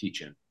cockpit to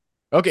teach in.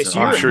 Okay,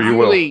 so I'm sure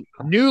you're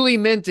newly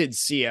minted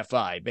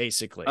CFI,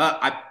 basically.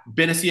 I've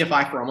been a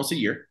CFI for almost a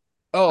year.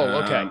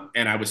 Oh, okay.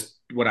 And I was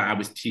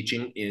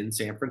teaching in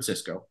San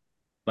Francisco,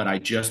 but I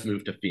just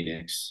moved to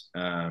Phoenix,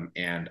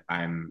 and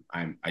I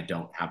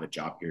don't have a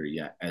job here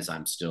yet, as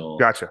I'm still.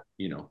 Gotcha.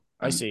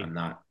 I see. I'm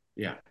not.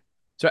 Yeah.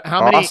 So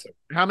how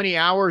many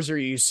hours are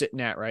you sitting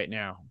at right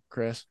now,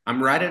 Chris?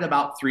 I'm right at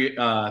about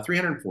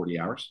 340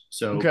 hours.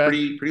 So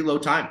pretty low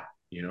time.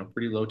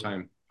 Pretty low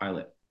time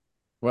pilot.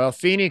 Well,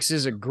 Phoenix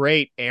is a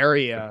great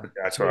area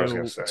That's what I was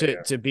going to say,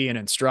 to be an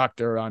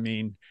instructor. I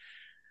mean,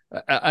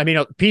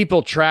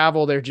 people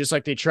travel there just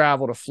like they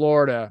travel to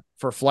Florida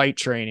for flight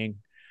training.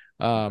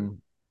 The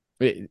only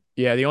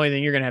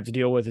thing you're going to have to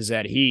deal with is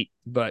that heat.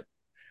 But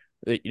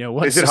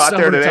is it hot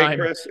there today,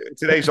 Chris?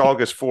 Today's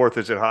August 4th.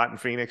 Is it hot in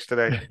Phoenix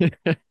today?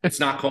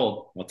 It's not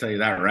cold. I'll tell you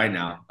that right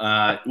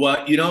now.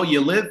 Well, you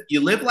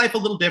live life a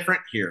little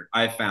different here.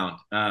 I found,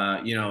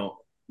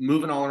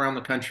 moving all around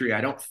the country,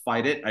 I don't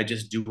fight it. I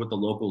just do what the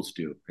locals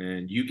do.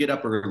 And you get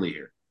up early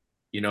here.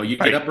 You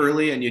get up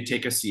early and you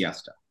take a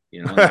siesta.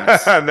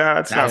 That's not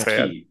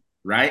bad. Key,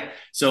 right?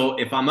 So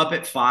if I'm up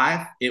at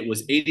 5, it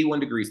was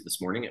 81 degrees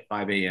this morning at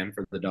 5 a.m.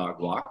 for the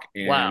dog walk.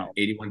 And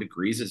 81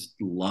 degrees is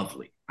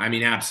lovely. I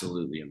mean,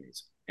 absolutely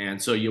amazing.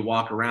 And so you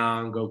walk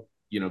around, go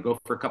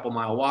for a couple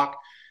mile walk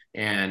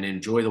and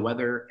enjoy the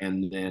weather.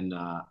 And then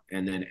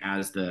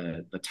as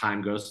the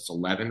time goes, it's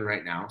 11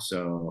 right now.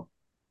 So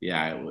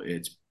yeah,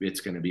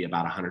 it's going to be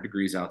about 100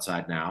 degrees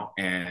outside now,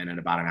 and in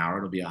about an hour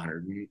it'll be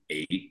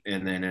 108,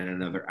 and then in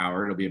another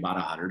hour it'll be about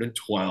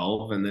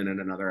 112, and then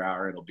in another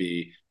hour it'll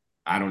be,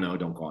 I don't know,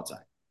 don't go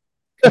outside.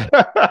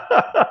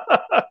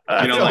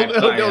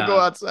 Don't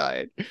go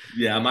outside.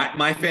 Yeah,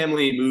 my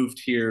family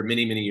moved here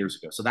many years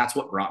ago, so that's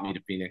what brought me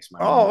to Phoenix. My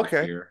mom moved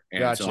here,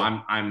 and so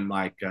I'm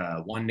like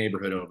one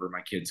neighborhood over.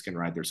 My kids can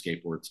ride their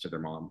skateboards to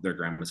their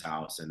grandma's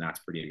house, and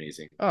that's pretty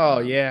amazing. Oh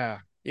yeah.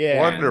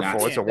 Yeah,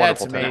 wonderful. It's a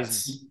wonderful time.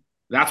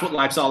 That's what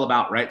life's all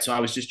about, right? So I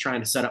was just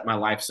trying to set up my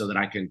life so that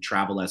I can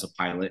travel as a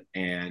pilot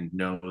and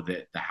know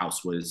that the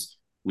house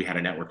we had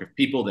a network of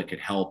people that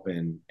could help,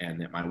 and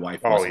that my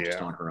wife wasn't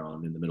just on her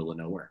own in the middle of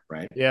nowhere,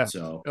 right? Yeah.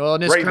 So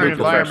in this current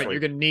environment, you're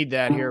going to need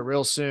that here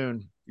real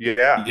soon.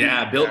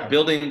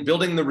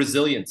 Building the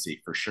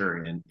resiliency for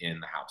sure in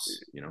the house.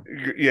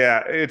 Yeah,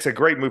 it's a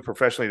great move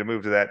professionally to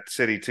move to that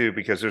city too,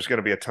 because there's going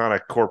to be a ton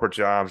of corporate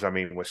jobs. I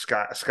mean, with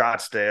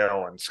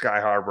Scottsdale and Sky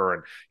Harbor,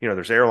 and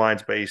there's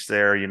airlines based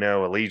there.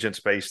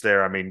 Allegiant's based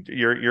there. I mean,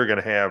 you're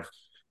going to have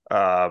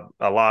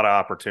a lot of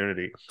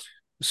opportunity.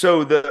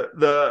 So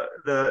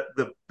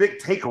the big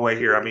takeaway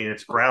here, I mean,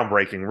 it's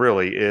groundbreaking,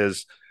 really,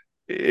 is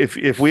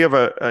if we have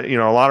a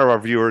lot of our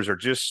viewers are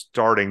just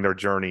starting their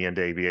journey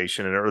into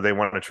aviation, or they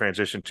want to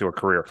transition to a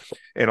career,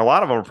 and a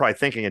lot of them are probably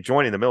thinking of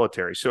joining the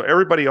military. So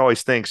everybody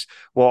always thinks,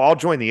 well, I'll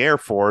join the Air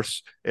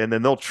Force and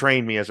then they'll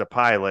train me as a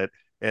pilot,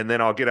 and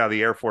then I'll get out of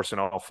the Air Force and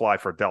I'll fly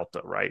for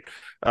Delta, right?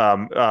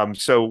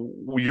 So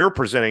you're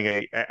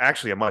presenting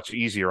actually a much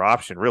easier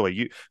option,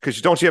 really,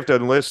 because don't you have to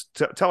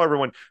enlist? Tell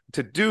everyone,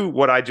 to do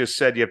what I just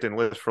said, you have to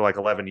enlist for like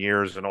 11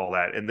 years and all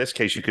that. In this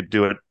case, you could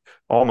do it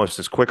almost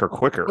as quicker,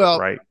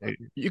 right?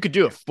 You could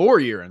do a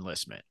 4-year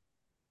enlistment.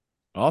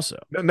 Also,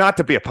 Not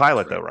to be a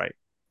pilot though, right?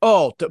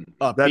 oh, to, be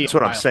That's a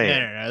what I'm pilot. saying.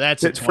 No.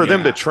 That's a For 20.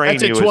 them to train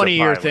That's a you as a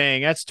 20-year pilot.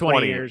 thing. That's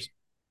 20 years.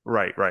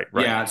 Right.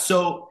 Yeah.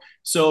 So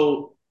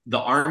the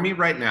Army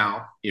right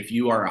now, if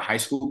you are a high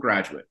school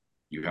graduate,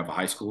 you have a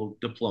high school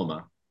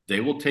diploma, they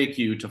will take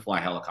you to fly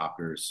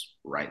helicopters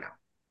right now.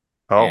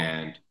 Oh,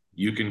 And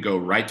you can go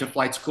right to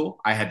flight school.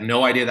 I had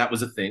no idea that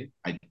was a thing.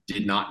 I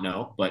did not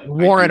know, but I do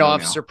Warrant know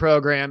officer now.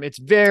 program. It's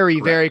very,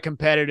 very Correct.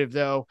 competitive,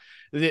 though.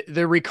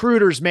 The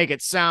recruiters make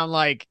it sound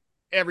like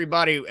every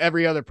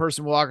other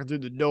person walking through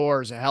the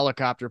door is a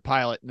helicopter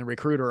pilot in the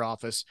recruiter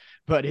office,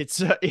 but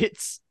it's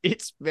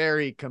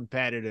very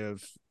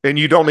competitive. and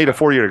you don't need a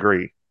 4-year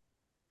degree.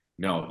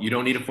 No, you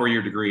don't need a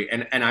 4-year degree.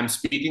 And I'm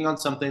speaking on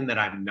something that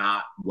I'm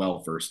not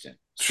well versed in.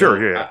 Sure,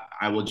 So yeah.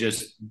 I will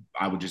just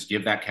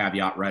give that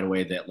caveat right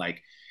away that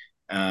like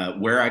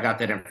where I got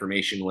that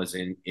information was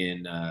in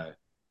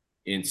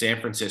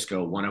San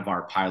Francisco. One of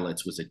our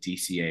pilots was a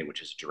DCA,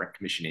 which is a direct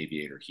commission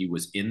aviator. He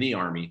was in the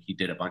Army. He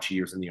did a bunch of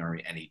years in the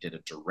Army, and he did a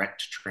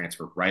direct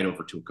transfer right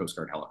over to a Coast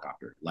Guard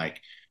helicopter, like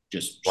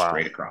just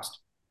straight across.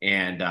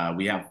 And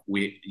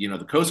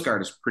the Coast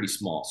Guard is pretty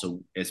small.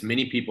 So as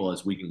many people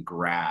as we can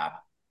grab,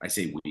 I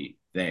say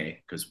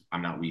they, because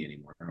I'm not we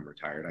anymore. I'm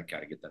retired. I got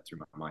to get that through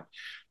my mind.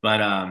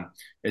 But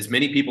as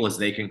many people as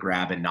they can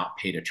grab and not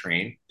pay to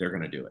train, they're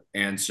going to do it.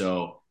 And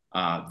so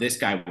this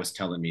guy was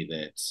telling me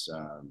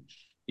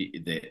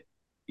that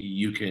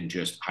you can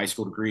just high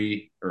school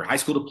degree or high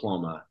school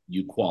diploma,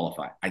 you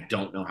qualify. I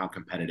don't know how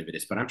competitive it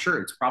is, but I'm sure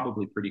it's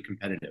probably pretty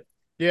competitive.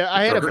 Yeah,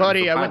 I had a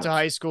buddy I went to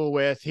high school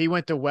with. He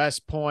went to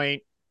West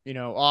Point,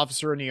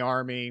 officer in the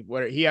Army.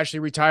 Where he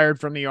actually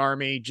retired from the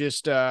Army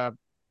just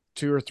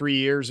 2 or 3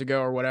 years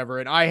ago or whatever.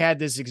 And I had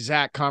this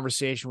exact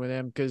conversation with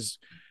him because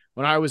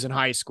when I was in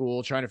high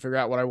school trying to figure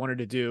out what I wanted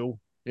to do,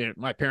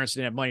 my parents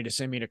didn't have money to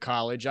send me to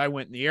college. I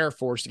went in the Air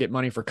Force to get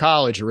money for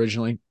college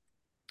originally,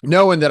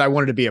 knowing that I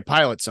wanted to be a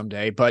pilot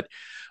someday. But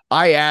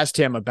I asked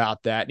him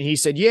about that, and he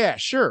said, yeah,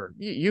 sure,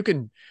 you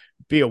can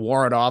be a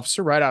warrant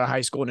officer right out of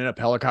high school and end up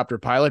helicopter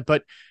pilot,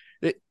 but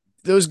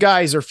those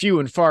guys are few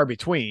and far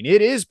between.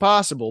 It is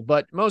possible,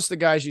 but most of the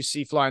guys you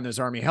see flying those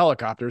Army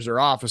helicopters are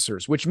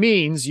officers, which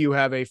means you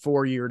have a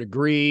 4-year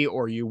degree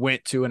or you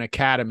went to an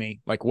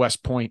academy like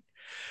West Point.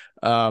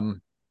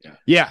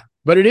 Yeah,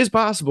 but it is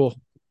possible,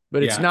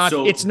 but it's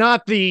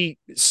not the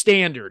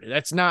standard.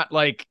 That's not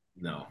like,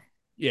 no.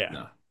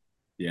 Yeah.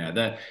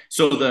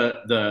 So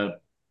the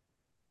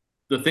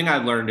thing I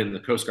learned in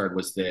the Coast Guard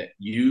was that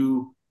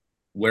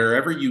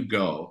wherever you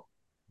go,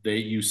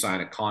 you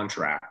sign a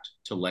contract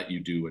to let you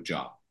do a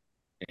job.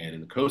 And in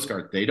the Coast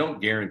Guard, they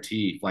don't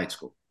guarantee flight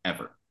school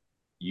ever.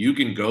 You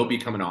can go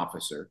become an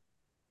officer,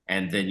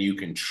 and then you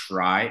can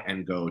try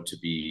and go to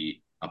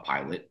be a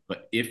pilot.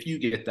 But if you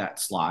get that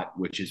slot,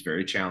 which is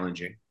very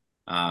challenging,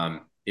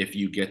 if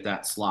you get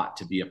that slot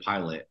to be a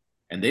pilot,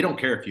 and they don't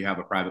care if you have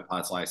a private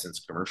pilot's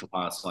license, commercial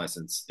pilot's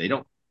license,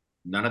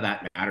 none of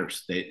that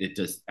matters.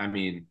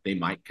 They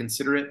might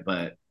consider it,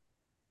 but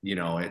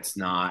it's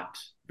not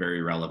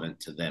very relevant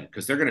to them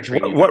because they're going to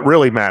train you. What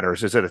really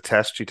matters? Is it a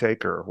test you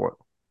take or what?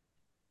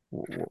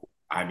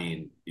 I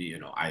mean,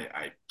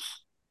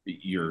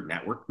 your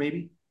network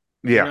maybe.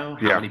 Yeah.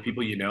 How many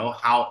people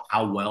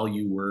how well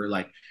you were.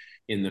 Like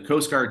in the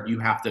Coast Guard,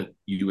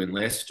 you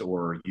enlist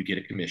or you get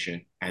a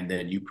commission and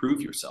then you prove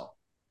yourself.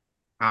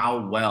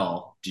 How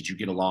well did you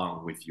get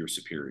along with your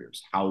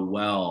superiors? How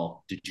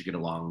well did you get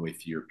along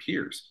with your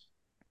peers?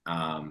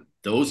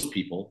 Those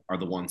people are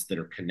the ones that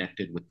are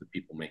connected with the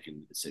people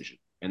making the decision.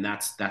 And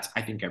that's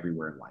I think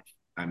everywhere in life.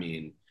 I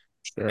mean,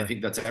 sure. I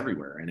think that's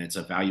everywhere, and it's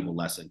a valuable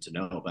lesson to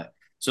know. But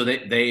so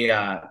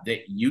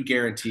you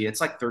guarantee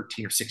it's like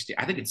 13 or 16.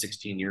 I think it's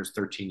 16 years,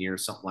 13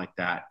 years, something like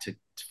that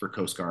for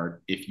Coast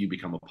Guard if you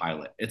become a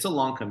pilot. It's a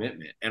long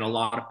commitment, and a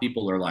lot of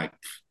people are like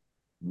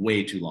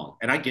way too long.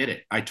 And I get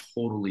it. I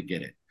totally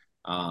get it.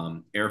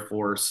 Air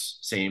Force,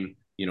 same.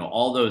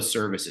 All those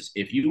services.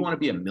 If you want to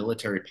be a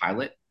military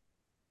pilot,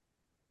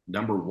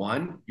 number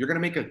one, you're going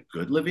to make a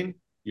good living.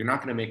 You're not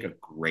going to make a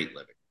great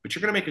living, but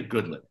you're going to make a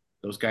good living.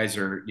 Those guys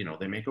are,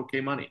 they make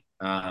okay money.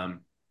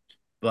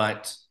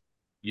 But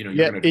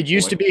it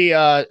used to be,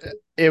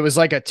 it was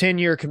like a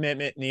 10-year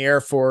commitment in the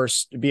Air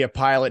Force to be a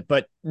pilot,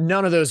 but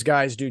none of those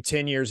guys do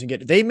 10 years and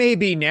they may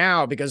be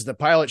now because of the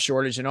pilot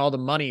shortage and all the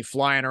money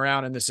flying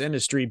around in this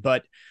industry,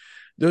 but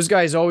those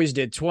guys always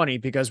did 20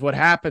 because what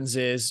happens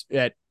is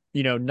at,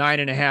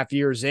 9.5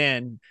 years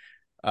in,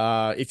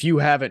 if you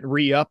haven't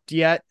re-upped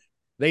yet,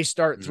 they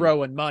start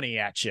throwing money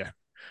at you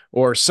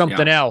or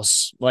something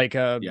else like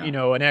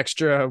an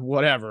extra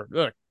whatever.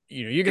 Look,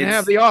 you can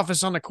have the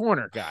office on the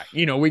corner guy.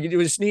 We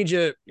just need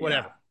you,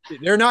 whatever. Yeah.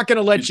 They're not going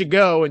to let you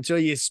go until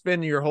you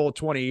spend your whole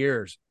 20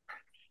 years.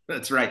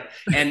 That's right.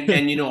 And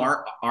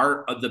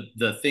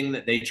the thing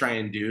that they try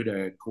and do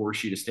to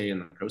coerce you to stay in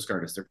the Coast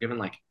Guard is they're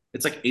giving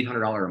it's like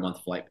 $800 a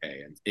month flight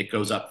pay. And it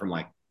goes up from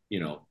 $200.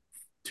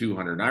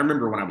 And I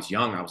remember when I was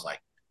young, I was like,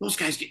 those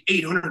guys get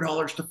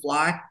 $800 to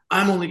fly.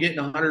 I'm only getting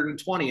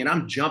 120, and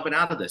I'm jumping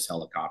out of this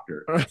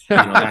helicopter.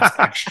 That's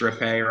extra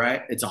pay,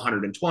 right? It's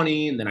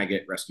 120, and then I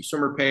get rescue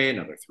swimmer pay,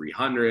 another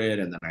 300,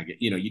 and then I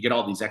get, you get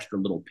all these extra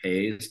little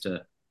pays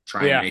to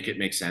try and make it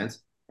make sense.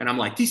 And I'm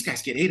like, these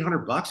guys get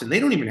 $800 and they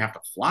don't even have to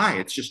fly.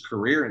 It's just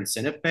career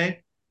incentive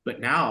pay. But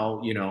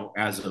now,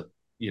 as a,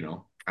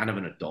 kind of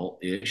an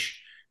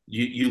adult-ish,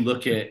 you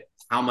look at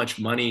how much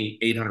money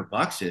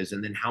 $800 is,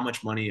 and then how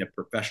much money a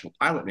professional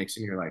pilot makes,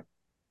 and you're like,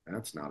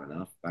 that's not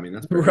enough. I mean,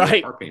 that's barely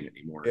a car payment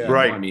anymore. Yeah.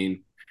 Right. I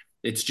mean,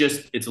 it's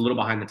a little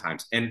behind the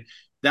times, and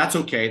that's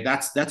okay.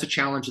 That's a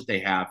challenge that they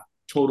have.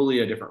 Totally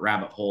a different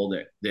rabbit hole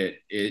that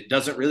it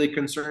doesn't really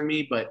concern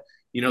me. But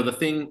the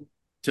thing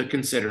to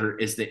consider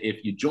is that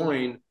if you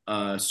join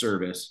a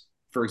service,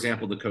 for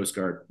example, the Coast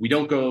Guard, we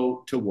don't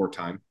go to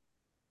wartime.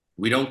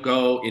 We don't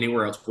go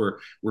anywhere else. We're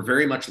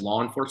very much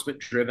law enforcement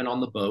driven on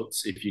the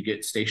boats. If you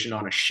get stationed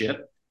on a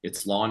ship,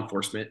 it's law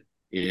enforcement.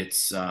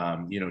 It's,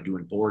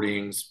 doing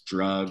boardings,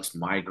 drugs,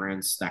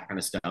 migrants, that kind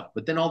of stuff.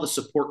 But then all the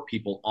support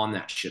people on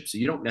that ship. So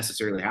you don't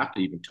necessarily have to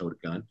even tote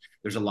a gun.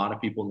 There's a lot of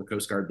people in the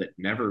Coast Guard that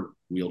never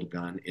wield a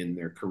gun in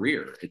their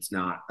career. It's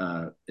not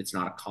a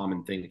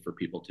common thing for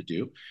people to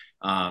do.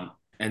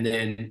 And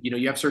then,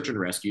 you have search and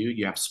rescue.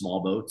 You have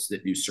small boats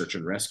that do search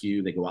and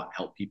rescue. They go out and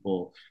help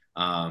people.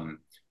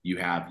 You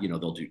have,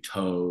 they'll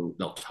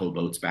tow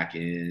boats back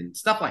in,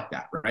 stuff like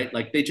that, right?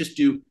 Like they just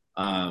do,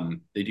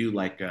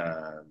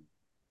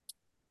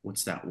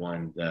 what's that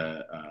one?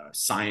 The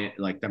science,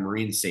 like the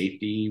marine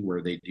safety,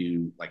 where they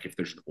do, like if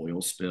there's an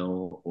oil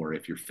spill or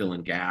if you're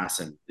filling gas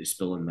and they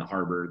spill in the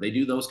harbor, they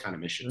do those kind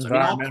of missions.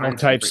 Environmental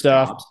type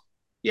stuff. Jobs.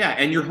 Yeah.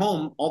 And you're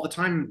home all the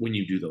time when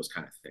you do those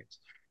kind of things.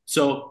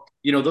 So,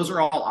 those are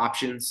all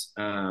options.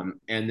 And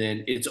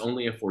then it's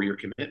only a 4-year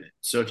commitment.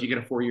 So if you get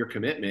a 4-year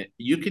commitment,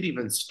 you could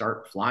even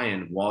start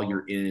flying while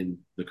you're in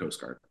the Coast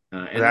Guard.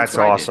 And that's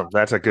awesome.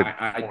 That's a good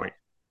point.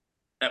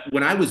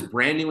 When I was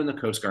brand new in the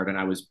Coast Guard, and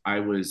I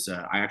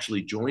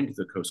actually joined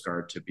the Coast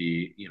Guard to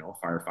be,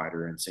 a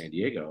firefighter in San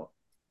Diego.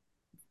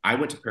 I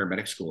went to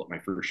paramedic school at my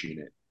first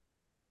unit,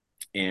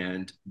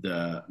 and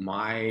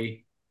my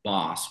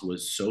boss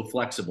was so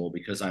flexible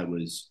because I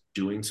was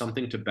doing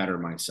something to better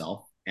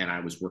myself. And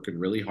I was working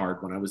really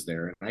hard when I was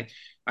there. And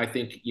I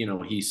think,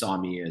 he saw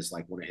me as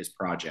like one of his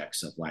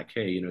projects of like,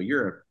 hey,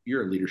 you're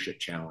a leadership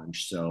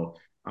challenge. So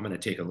I'm going to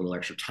take a little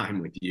extra time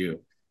with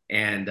you.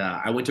 And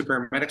I went to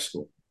paramedic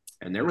school.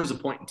 And there was a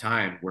point in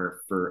time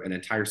where for an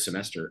entire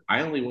semester,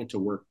 I only went to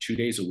work 2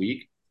 days a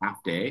week, half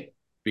day,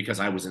 because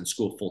I was in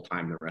school full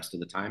time the rest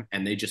of the time.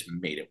 And they just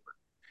made it work.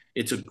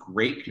 It's a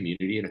great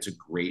community and it's a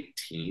great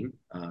team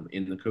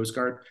in the Coast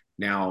Guard.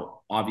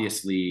 Now,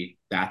 obviously,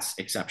 that's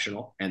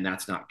exceptional and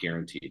that's not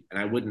guaranteed. And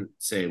I wouldn't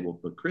say, well,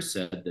 but Chris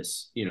said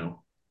this,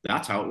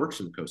 that's how it works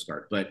in the Coast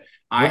Guard. But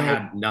I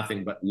had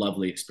nothing but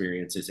lovely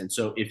experiences. And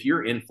so if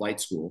you're in flight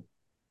school,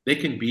 they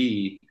can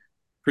be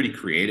pretty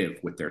creative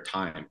with their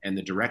time. And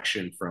the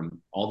direction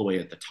from all the way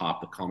at the top,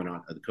 the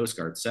commandant of the Coast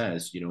Guard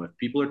says, if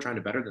people are trying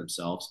to better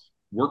themselves,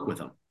 work with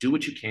them, do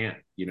what you can,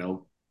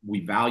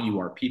 we value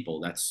our people.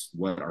 That's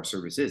what our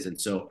service is. And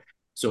so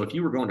if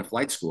you were going to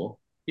flight school,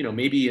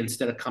 maybe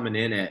instead of coming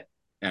in at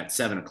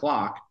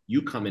 7:00,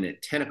 you come in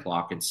at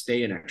 10:00 and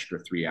stay an extra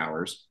 3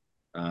 hours.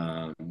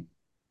 And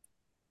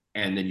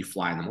then you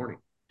fly in the morning.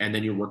 And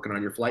then you're working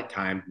on your flight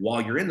time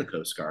while you're in the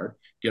Coast Guard,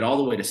 get all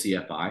the way to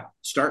CFI,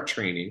 start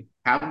training,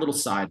 have a little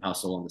side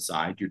hustle on the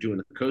side. You're doing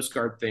the Coast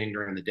Guard thing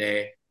during the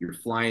day. You're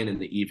flying in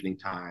the evening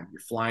time.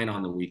 You're flying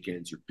on the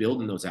weekends. You're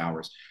building those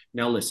hours.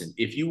 Now, listen,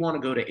 if you want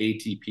to go to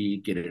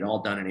ATP, get it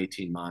all done in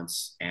 18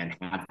 months and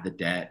have the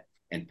debt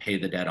and pay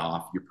the debt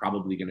off,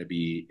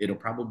 it'll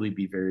probably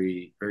be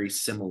very, very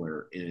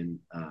similar in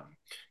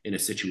a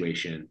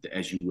situation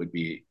as you would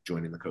be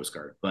joining the Coast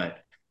Guard. But,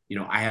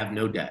 I have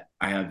no debt.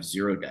 I have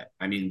zero debt.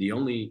 I mean, the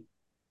only,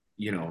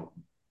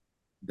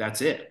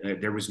 that's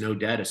it. There was no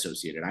debt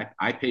associated.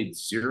 I paid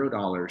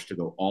 $0 to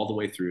go all the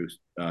way through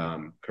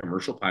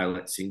commercial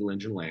pilot, single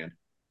engine land,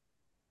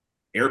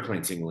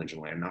 airplane single engine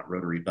land, not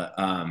rotary, but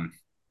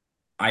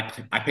I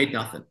paid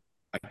nothing.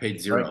 I paid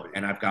zero,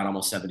 and I've got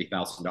almost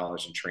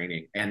 $70,000 in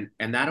training, and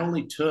that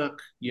only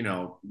took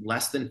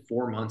less than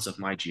 4 months of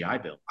my GI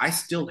Bill. I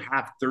still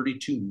have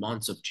 32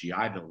 months of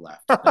GI Bill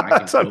left. That I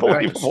can go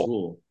back to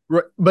school.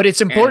 But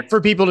it's important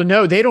for people to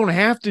know they don't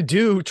have to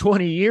do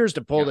 20 years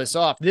to pull this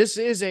off. This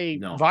is a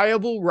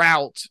viable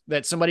route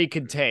that somebody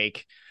could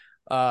take.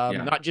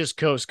 Not just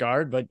Coast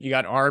Guard, but you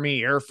got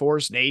Army, Air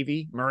Force,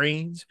 Navy,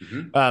 Marines.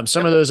 Mm-hmm.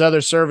 Some of those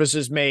other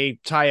services may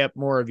tie up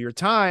more of your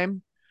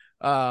time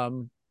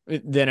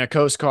than a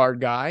Coast Guard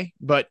guy,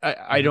 but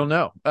I don't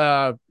know.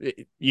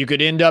 You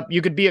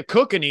could be a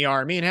cook in the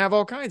Army and have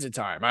all kinds of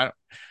time.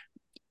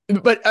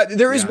 But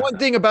there is one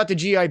thing about the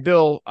GI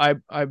Bill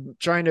I'm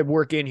trying to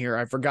work in here.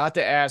 I forgot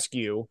to ask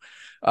you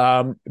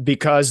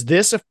because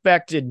this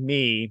affected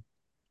me.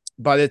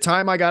 By the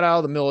time I got out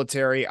of the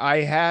military,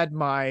 I had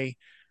my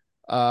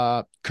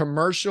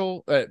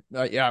commercial. It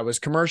was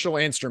commercial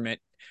instrument.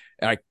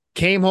 I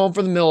came home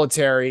from the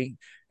military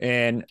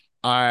and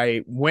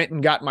I went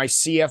and got my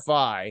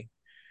CFI.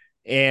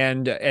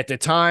 And at the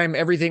time,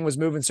 everything was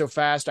moving so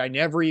fast. I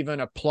never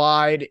even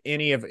applied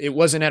any of it.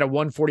 Wasn't at a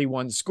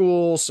 141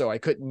 school, so I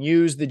couldn't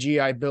use the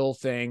GI Bill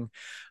thing.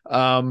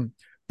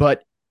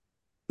 But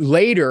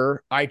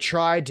later, I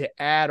tried to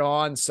add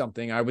on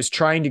something. I was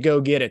trying to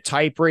go get a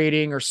type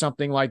rating or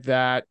something like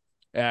that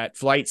at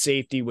Flight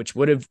Safety, which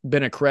would have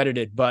been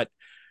accredited, but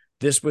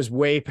this was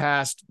way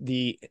past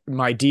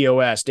my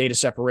DOS, data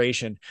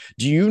separation.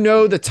 Do you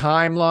know the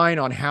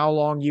timeline on how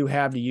long you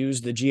have to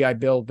use the GI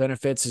Bill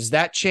benefits? Has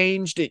that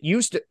changed? It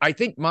used to, I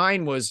think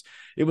mine was,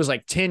 it was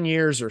like 10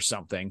 years or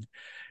something.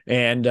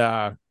 And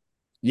the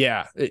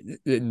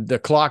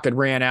clock had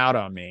ran out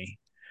on me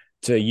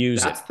to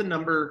use That's it. the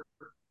number.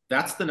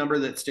 That's the number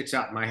that sticks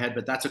out in my head,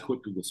 but that's a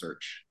quick Google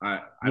search.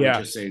 I would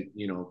just say,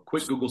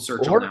 quick Google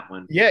search on that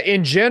one. Yeah,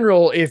 in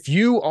general, if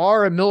you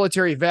are a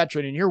military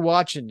veteran and you're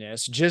watching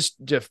this,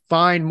 just to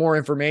find more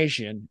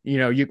information,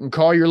 you can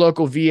call your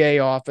local VA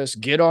office,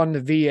 get on the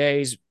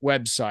VA's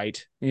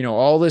website.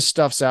 All this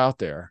stuff's out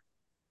there.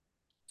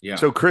 Yeah.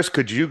 So, Chris,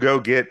 could you go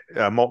get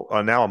now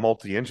a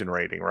multi-engine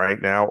rating right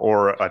now,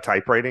 or a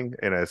type rating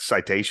in a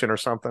citation or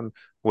something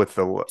with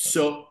the?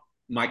 So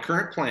my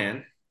current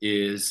plan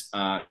is.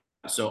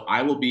 So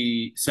I will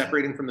be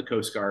separating from the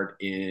Coast Guard at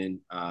the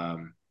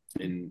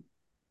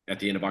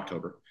end of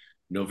October.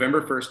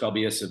 November 1st, I'll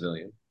be a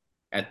civilian.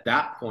 At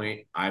that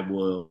point, I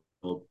will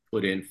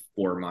put in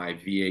for my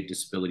VA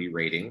disability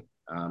rating.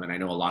 And I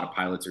know a lot of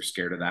pilots are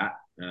scared of that,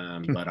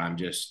 but I'm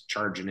just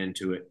charging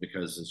into it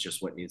because it's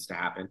just what needs to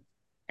happen.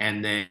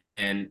 And then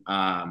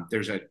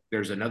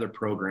there's another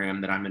program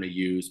that I'm going to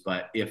use.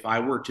 But if I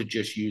were to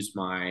just use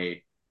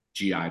my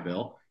GI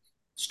Bill,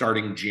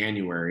 starting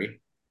January,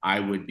 I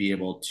would be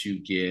able to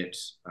get,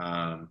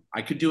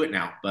 I could do it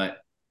now, but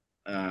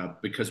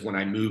because when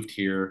I moved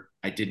here,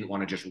 I didn't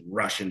want to just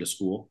rush into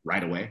school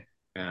right away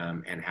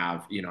and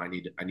have,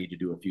 I need to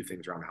do a few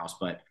things around the house.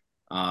 But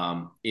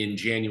in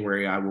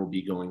January, I will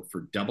be going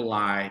for double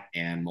I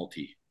and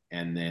multi,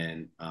 and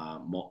then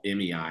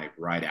MEI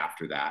right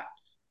after that,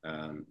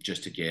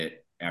 just to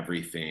get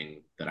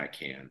everything that I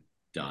can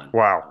done.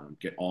 Wow.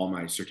 Get all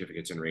my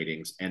certificates and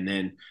ratings. And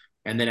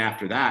then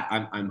after that,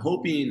 I'm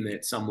hoping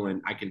that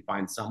I can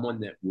find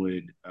someone that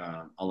would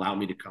allow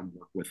me to come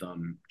work with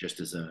them just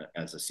as a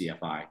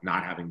CFI,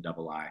 not having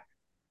double I.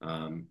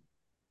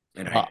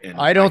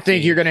 I don't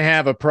think you're going to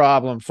have a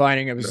problem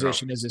finding a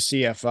position as a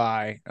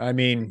CFI. I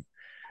mean,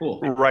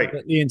 cool. Right.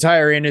 The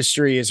entire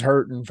industry is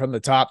hurting from the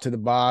top to the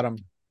bottom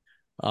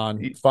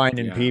on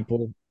finding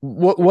people.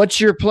 What's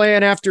your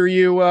plan after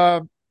you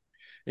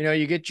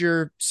get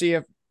your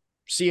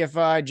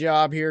CFI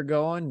job here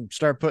going,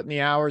 start putting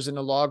the hours in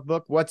the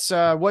logbook? What's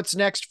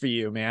next for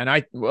you, man?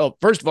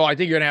 First of all, I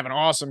think you're gonna have an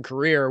awesome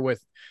career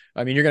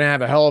you're gonna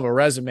have a hell of a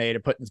resume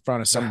to put in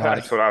front of somebody.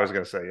 That's what I was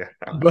gonna say.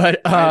 Yeah.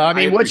 But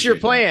what's your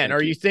plan?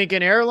 Are you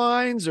thinking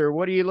airlines, or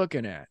what are you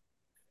looking at?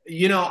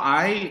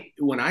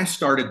 When I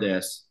started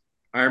this,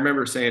 I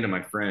remember saying to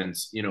my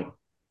friends,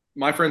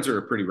 my friends are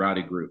a pretty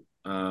rowdy group.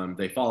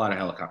 They fall out of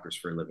helicopters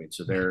for a living.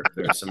 So they're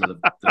some of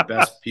the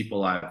best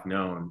people I've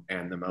known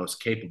and the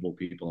most capable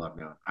people I've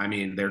known. I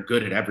mean, they're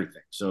good at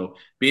everything. So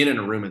being in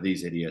a room of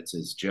these idiots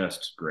is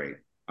just great.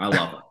 I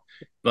love them.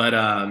 But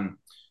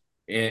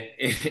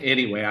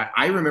anyway,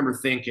 I remember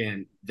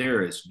thinking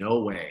there is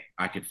no way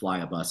I could fly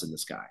a bus in the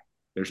sky.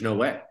 There's no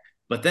way.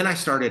 But then I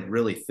started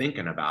really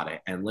thinking about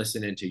it and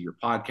listening to your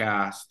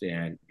podcast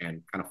and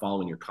kind of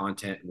following your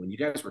content. And when you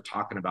guys were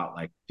talking about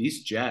like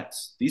these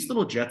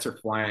little jets are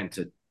flying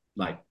to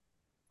like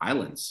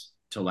islands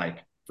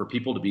for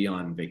people to be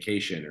on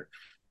vacation, or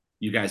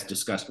you guys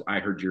discussed, I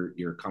heard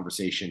your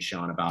conversation,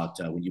 Sean, about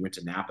when you went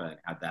to Napa and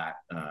had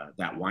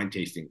that wine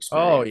tasting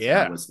experience. Oh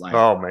yeah.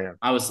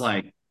 I was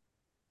like,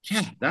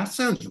 yeah, that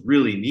sounds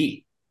really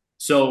neat.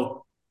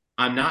 So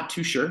I'm not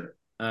too sure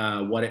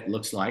what it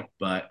looks like,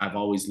 but I've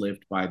always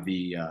lived by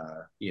the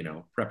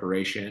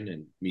preparation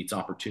and meets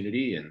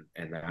opportunity,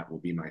 and that will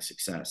be my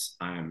success.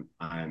 I'm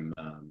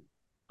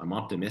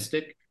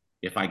optimistic.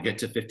 If I get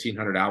to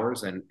 1,500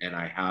 hours and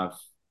I have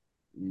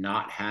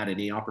not had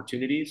any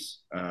opportunities,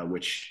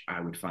 which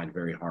I would find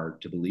very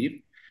hard to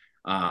believe,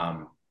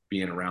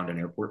 being around an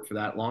airport for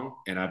that long,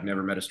 and I've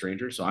never met a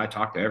stranger, so I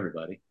talk to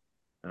everybody.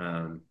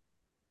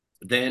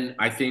 Then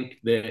I think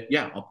that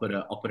I'll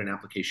put an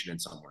application in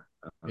somewhere.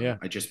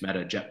 I just met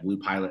a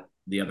JetBlue pilot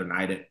the other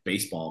night at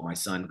baseball. My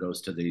son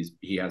goes to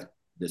he has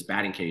this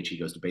batting cage. He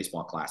goes to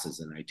baseball classes,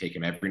 and I take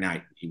him every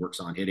night. He works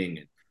on hitting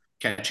and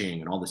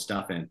catching and all this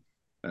stuff. And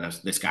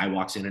this guy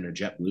walks in a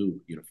JetBlue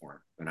uniform,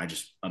 and I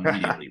just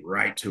immediately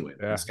right to it.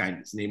 Yeah.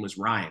 His name was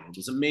Ryan, which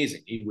is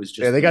amazing. He was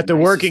just they got the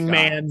working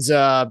man's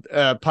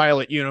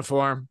pilot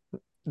uniform.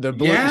 The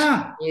blue.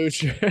 Yeah.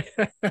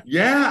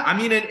 Yeah. I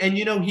mean, and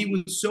he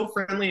was so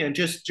friendly and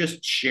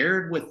just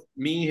shared with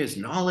me his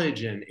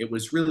knowledge, and it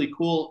was really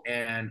cool.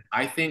 And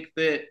I think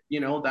that,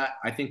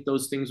 I think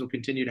those things will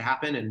continue to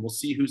happen, and we'll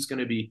see who's going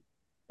to be.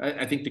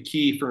 I think the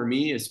key for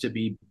me is to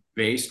be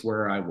based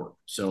where I work.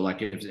 So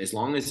like as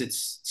long as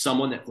it's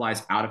someone that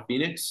flies out of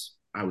Phoenix,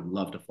 I would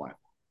love to fly.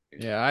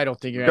 Yeah, I don't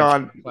think you're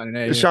Sean, planning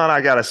A. Sean,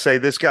 I gotta say,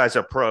 this guy's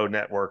a pro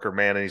networker,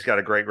 man, and he's got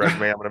a great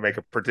resume. I'm gonna make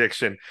a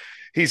prediction.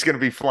 He's gonna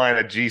be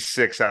flying a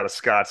G6 out of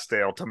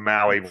Scottsdale to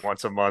Maui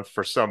once a month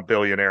for some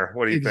billionaire.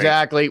 What do you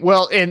Exactly.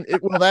 Well,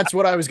 that's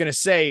what I was going to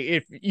say.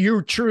 If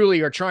you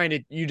truly are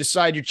you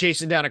decide you're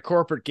chasing down a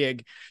corporate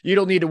gig, you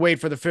don't need to wait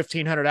for the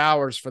 1,500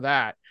 hours for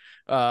that.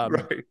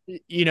 think?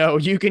 Right.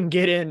 You can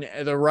get in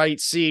the right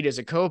seat as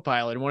a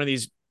co-pilot in one of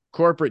these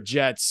corporate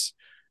jets,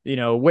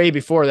 way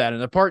before that. In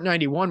the Part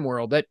 91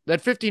 world, that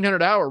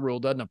 1,500-hour rule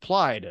doesn't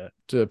apply to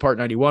the Part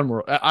 91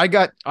 world.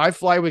 I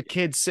fly with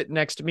kids sitting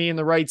next to me in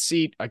the right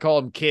seat. I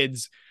call them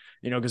kids,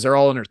 because they're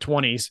all in their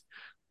 20s,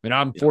 and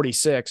I'm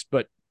 46,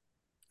 but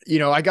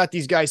I got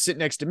these guys sitting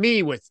next to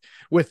me with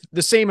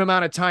the same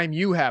amount of time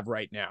you have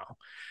right now.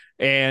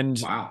 And,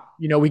 Wow.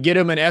 we get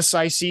them an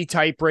SIC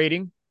type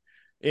rating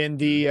in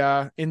the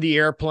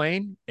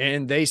airplane,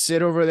 and they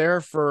sit over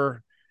there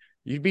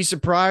you'd be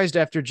surprised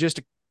after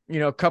just,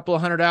 a couple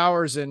of 100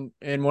 hours in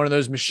one of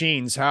those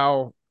machines,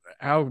 how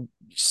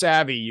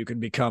savvy you can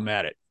become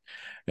at it.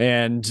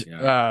 And,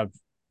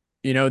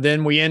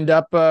 then we end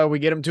up, we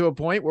get them to a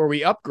point where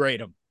we upgrade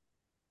them.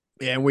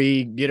 And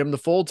we get them the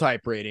full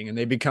type rating, and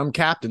they become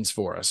captains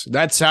for us.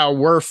 That's how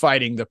we're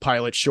fighting the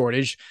pilot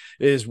shortage,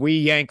 is we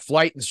yank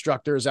flight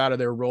instructors out of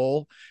their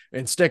role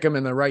and stick them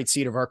in the right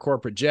seat of our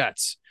corporate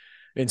jets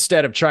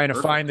instead of trying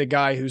to find the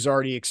guy who's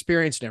already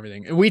experienced and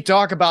everything. And we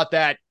talk about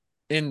that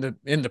in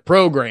the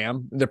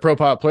program, the Pro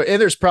Pilot Play.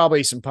 And there's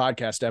probably some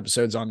podcast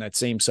episodes on that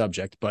same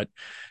subject, but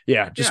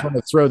want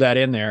to throw that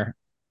in there.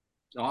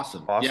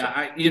 Awesome.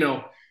 Yeah.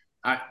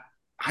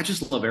 I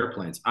just love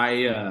airplanes.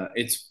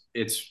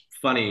 It's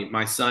funny.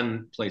 My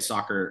son plays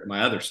soccer.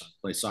 My other son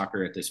plays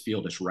soccer at this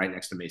field that's right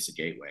next to Mesa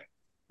Gateway.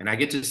 And I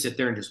get to sit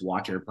there and just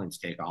watch airplanes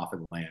take off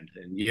and land.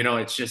 And,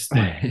 it's just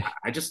like,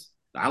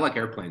 I like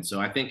airplanes. So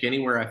I think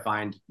anywhere I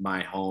find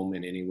my home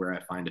and anywhere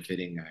I find a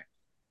fitting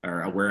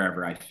or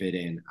wherever I fit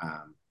in,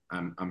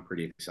 I'm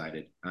pretty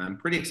excited. I'm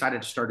pretty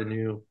excited to start a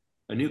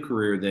new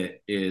career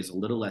that is a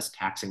little less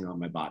taxing on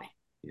my body,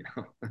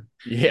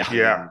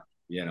 Yeah.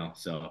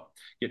 So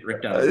get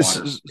ripped out of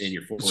water in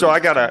your 40s. So I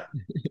got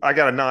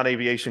a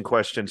non-aviation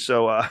question.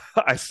 So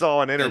I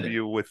saw an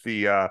interview with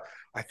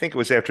I think it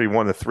was after he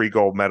won the 3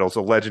 gold medals,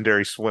 a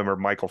legendary swimmer,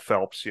 Michael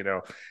Phelps,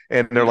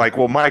 and they're like,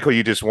 well, Michael,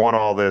 you just won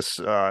all this.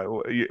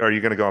 Are you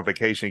going to go on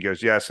vacation? He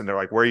goes, yes. And they're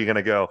like, where are you going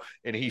to go?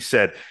 And he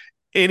said,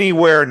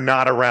 anywhere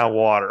not around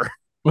water.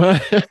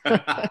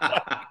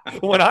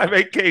 When I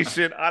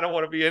vacation, I don't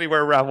want to be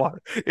anywhere around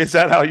water. Is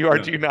that how you are?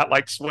 No. Do you not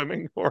like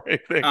swimming or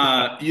anything?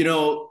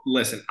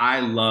 Listen,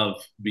 I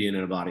love being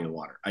in a body of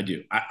water. I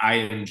do. I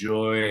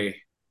enjoy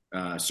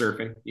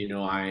surfing.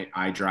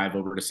 I drive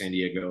over to San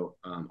Diego.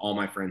 All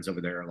my friends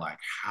over there are like,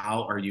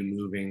 how are you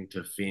moving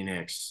to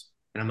Phoenix?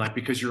 And I'm like,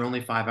 because you're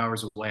only 5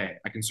 hours away.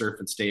 I can surf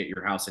and stay at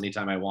your house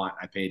anytime I want.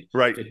 I paid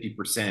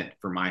 50%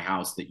 for my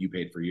house that you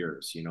paid for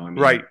yours.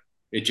 Right.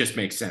 It just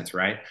makes sense,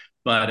 right?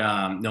 But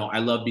no, I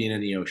love being in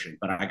the ocean.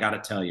 But I got to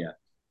tell you,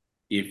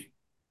 if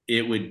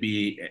it would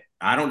be,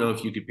 I don't know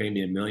if you could pay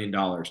me $1 million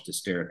to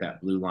stare at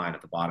that blue line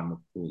at the bottom of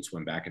the pool and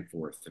swim back and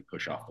forth and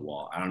push off the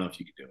wall. I don't know if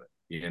you could do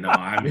it.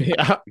 I mean,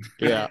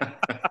 yeah.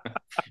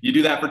 You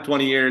do that for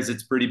 20 years,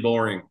 it's pretty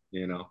boring.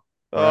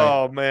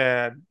 Oh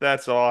man,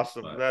 that's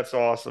awesome. That's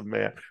awesome,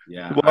 man.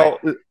 Yeah. Well,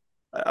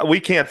 we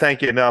can't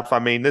thank you enough. I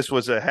mean, this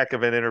was a heck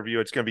of an interview.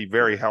 It's going to be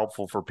very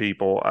helpful for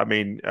people. I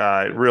mean,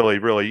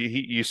 really,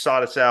 you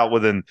sought us out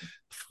within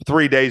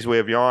 3 days. We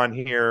have you on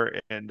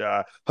here, and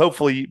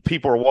hopefully,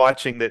 people are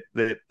watching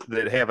that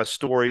have a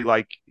story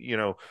like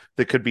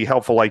that could be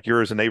helpful like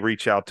yours, and they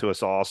reach out to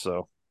us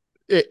also.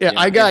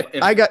 I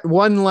got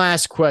one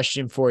last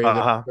question for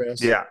you,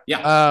 Chris. Yeah.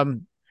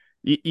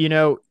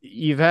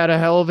 You've had a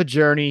hell of a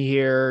journey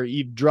here.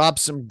 You've dropped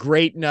some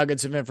great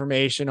nuggets of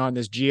information on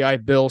this GI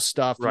Bill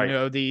stuff.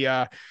 Right.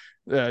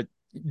 The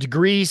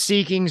degree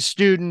seeking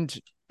student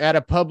at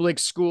a public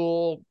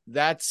school,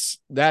 that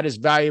is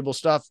valuable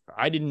stuff.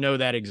 I didn't know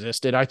that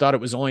existed. I thought it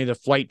was only the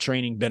flight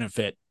training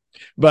benefit.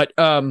 But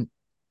I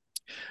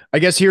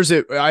guess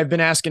I've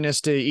been asking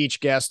this to each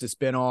guest that's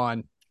been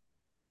on.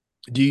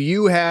 Do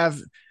you have,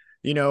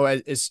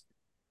 as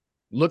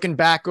looking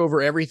back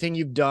over everything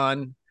you've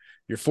done,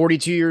 you're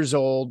 42 years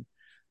old,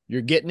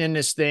 you're getting in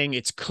this thing.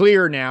 It's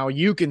clear now,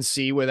 you can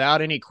see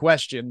without any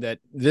question that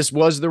this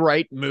was the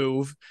right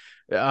move.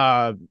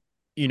 Like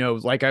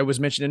I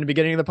was mentioning in the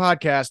beginning of the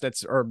podcast,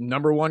 that's our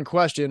number one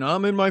question.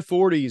 I'm in my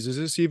 40s. Is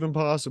this even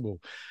possible?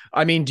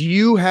 I mean, do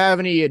you have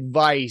any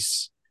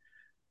advice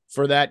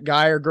for that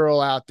guy or girl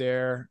out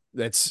there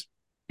that's,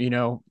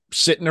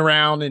 sitting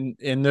around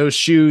in those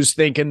shoes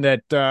thinking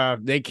that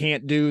they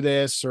can't do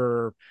this,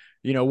 or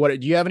what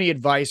do you have any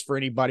advice for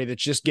anybody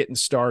that's just getting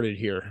started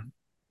here?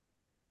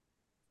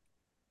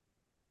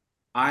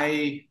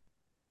 I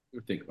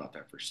would think about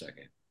that for a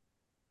second.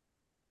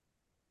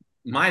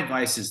 My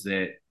advice is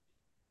that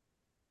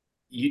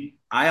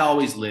I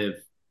always live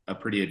a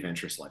pretty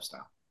adventurous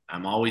lifestyle.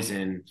 I'm always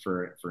in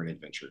for an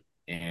adventure,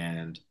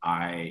 and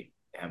I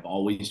have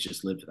always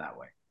just lived that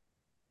way.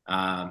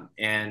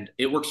 And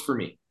it works for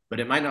me. but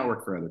it might not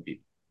work for other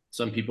people.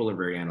 Some people are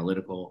very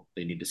analytical.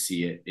 They need to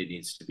see it. It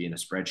needs to be in a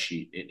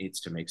spreadsheet. It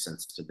needs to make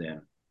sense to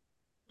them.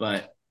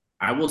 But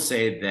I will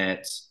say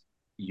that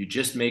you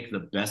just make the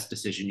best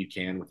decision you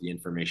can with the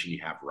information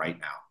you have right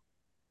now.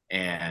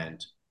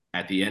 And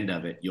at the end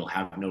of it, you'll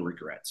have no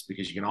regrets,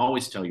 because you can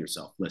always tell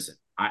yourself, listen,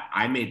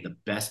 I made the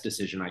best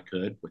decision I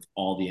could with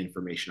all the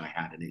information I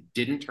had. And it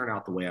didn't turn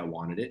out the way I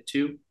wanted it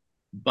to,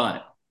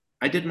 but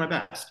I did my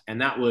best. And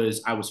that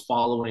was, I was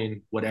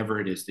following whatever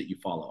it is that you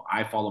follow.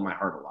 I follow my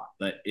heart a lot,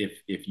 but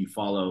if you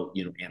follow,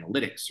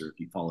 analytics, or if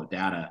you follow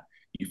data,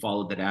 you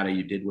followed the data,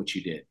 you did what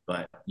you did,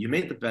 but you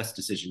made the best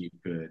decision you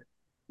could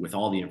with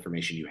all the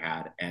information you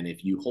had. And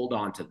if you hold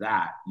on to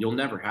that, you'll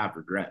never have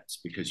regrets,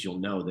 because you'll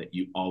know that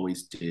you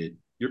always did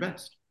your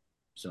best.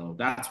 So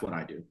that's what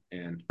I do.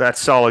 And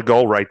that's solid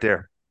goal right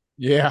there.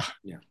 Yeah.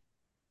 Yeah.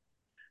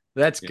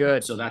 That's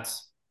good. So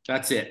that's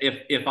it.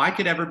 If I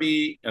could ever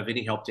be of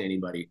any help to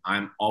anybody,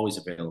 I'm always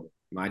available.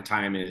 My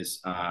time is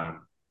I'll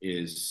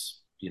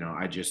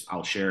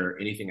share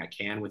anything I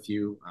can with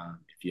you.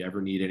 If you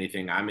ever need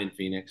anything, I'm in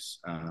Phoenix.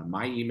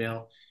 My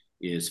email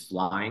is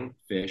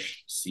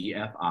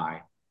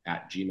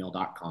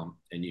flyingfishcfi@gmail.com.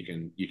 And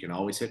you can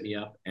always hit me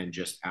up and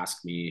just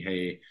ask me,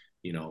 hey,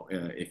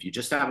 if you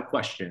just have a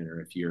question,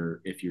 or if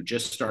you're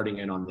just starting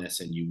in on this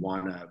and you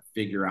want to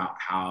figure out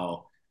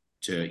how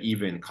to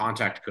even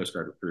contact a Coast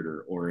Guard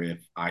recruiter, or if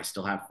I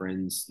still have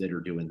friends that are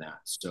doing that.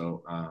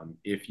 So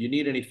if you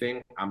need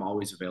anything, I'm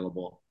always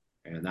available.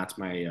 And that's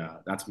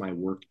my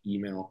work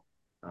email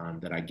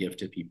that I give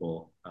to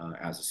people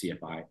as a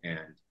CFI.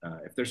 And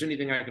if there's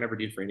anything I can ever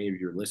do for any of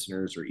your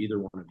listeners, or either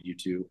one of you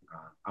two,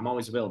 I'm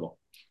always available.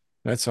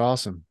 That's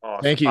awesome.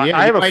 Thank you. Yeah,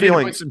 I have a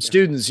feeling with some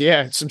students.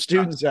 Yeah, some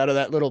students out of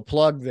that little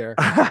plug there.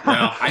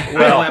 I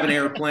don't have an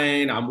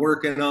airplane. I'm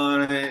working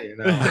on it.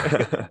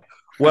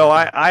 Well,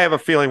 I have a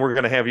feeling we're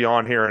going to have you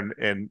on here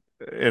in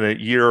a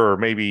year, or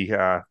maybe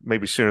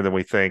sooner than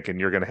we think,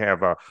 and you're going to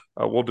have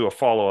we'll do a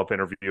follow-up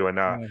interview, and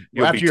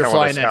you'll after be you're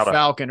telling flying us that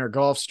Falcon or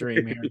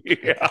Gulfstream here.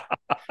 Yeah.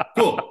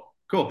 Cool.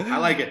 I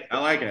like it.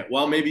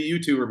 Well, maybe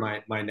you two are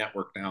my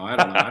network now. I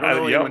don't know. I don't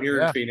know anyone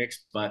here in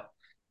Phoenix, but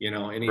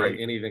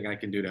anything I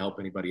can do to help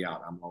anybody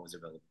out, I'm always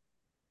available.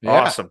 Yeah.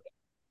 Awesome.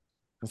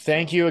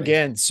 Thank you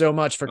again so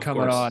much for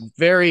coming on.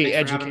 Very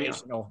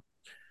educational.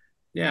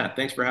 Yeah,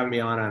 thanks for having me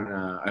on, and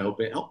I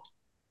hope it helped.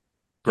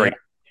 Great.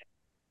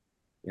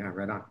 Yeah,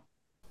 right on.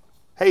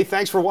 Hey,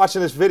 thanks for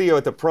watching this video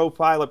at the Pro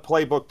Pilot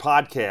Playbook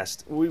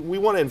Podcast. We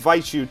want to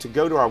invite you to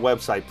go to our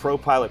website,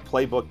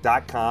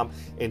 propilotplaybook.com,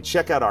 and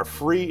check out our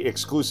free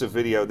exclusive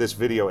video. This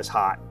video is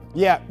hot.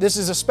 Yeah, this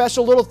is a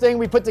special little thing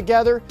we put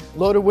together,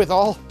 loaded with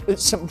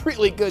some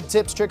really good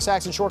tips, tricks,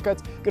 hacks, and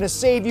shortcuts. Going to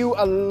save you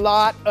a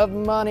lot of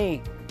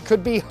money.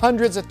 Could be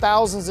hundreds of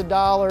thousands of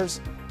dollars.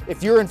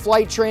 If you're in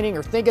flight training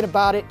or thinking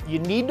about it, you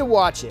need to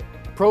watch it.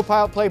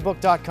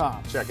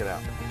 propilotplaybook.com. Check it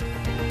out.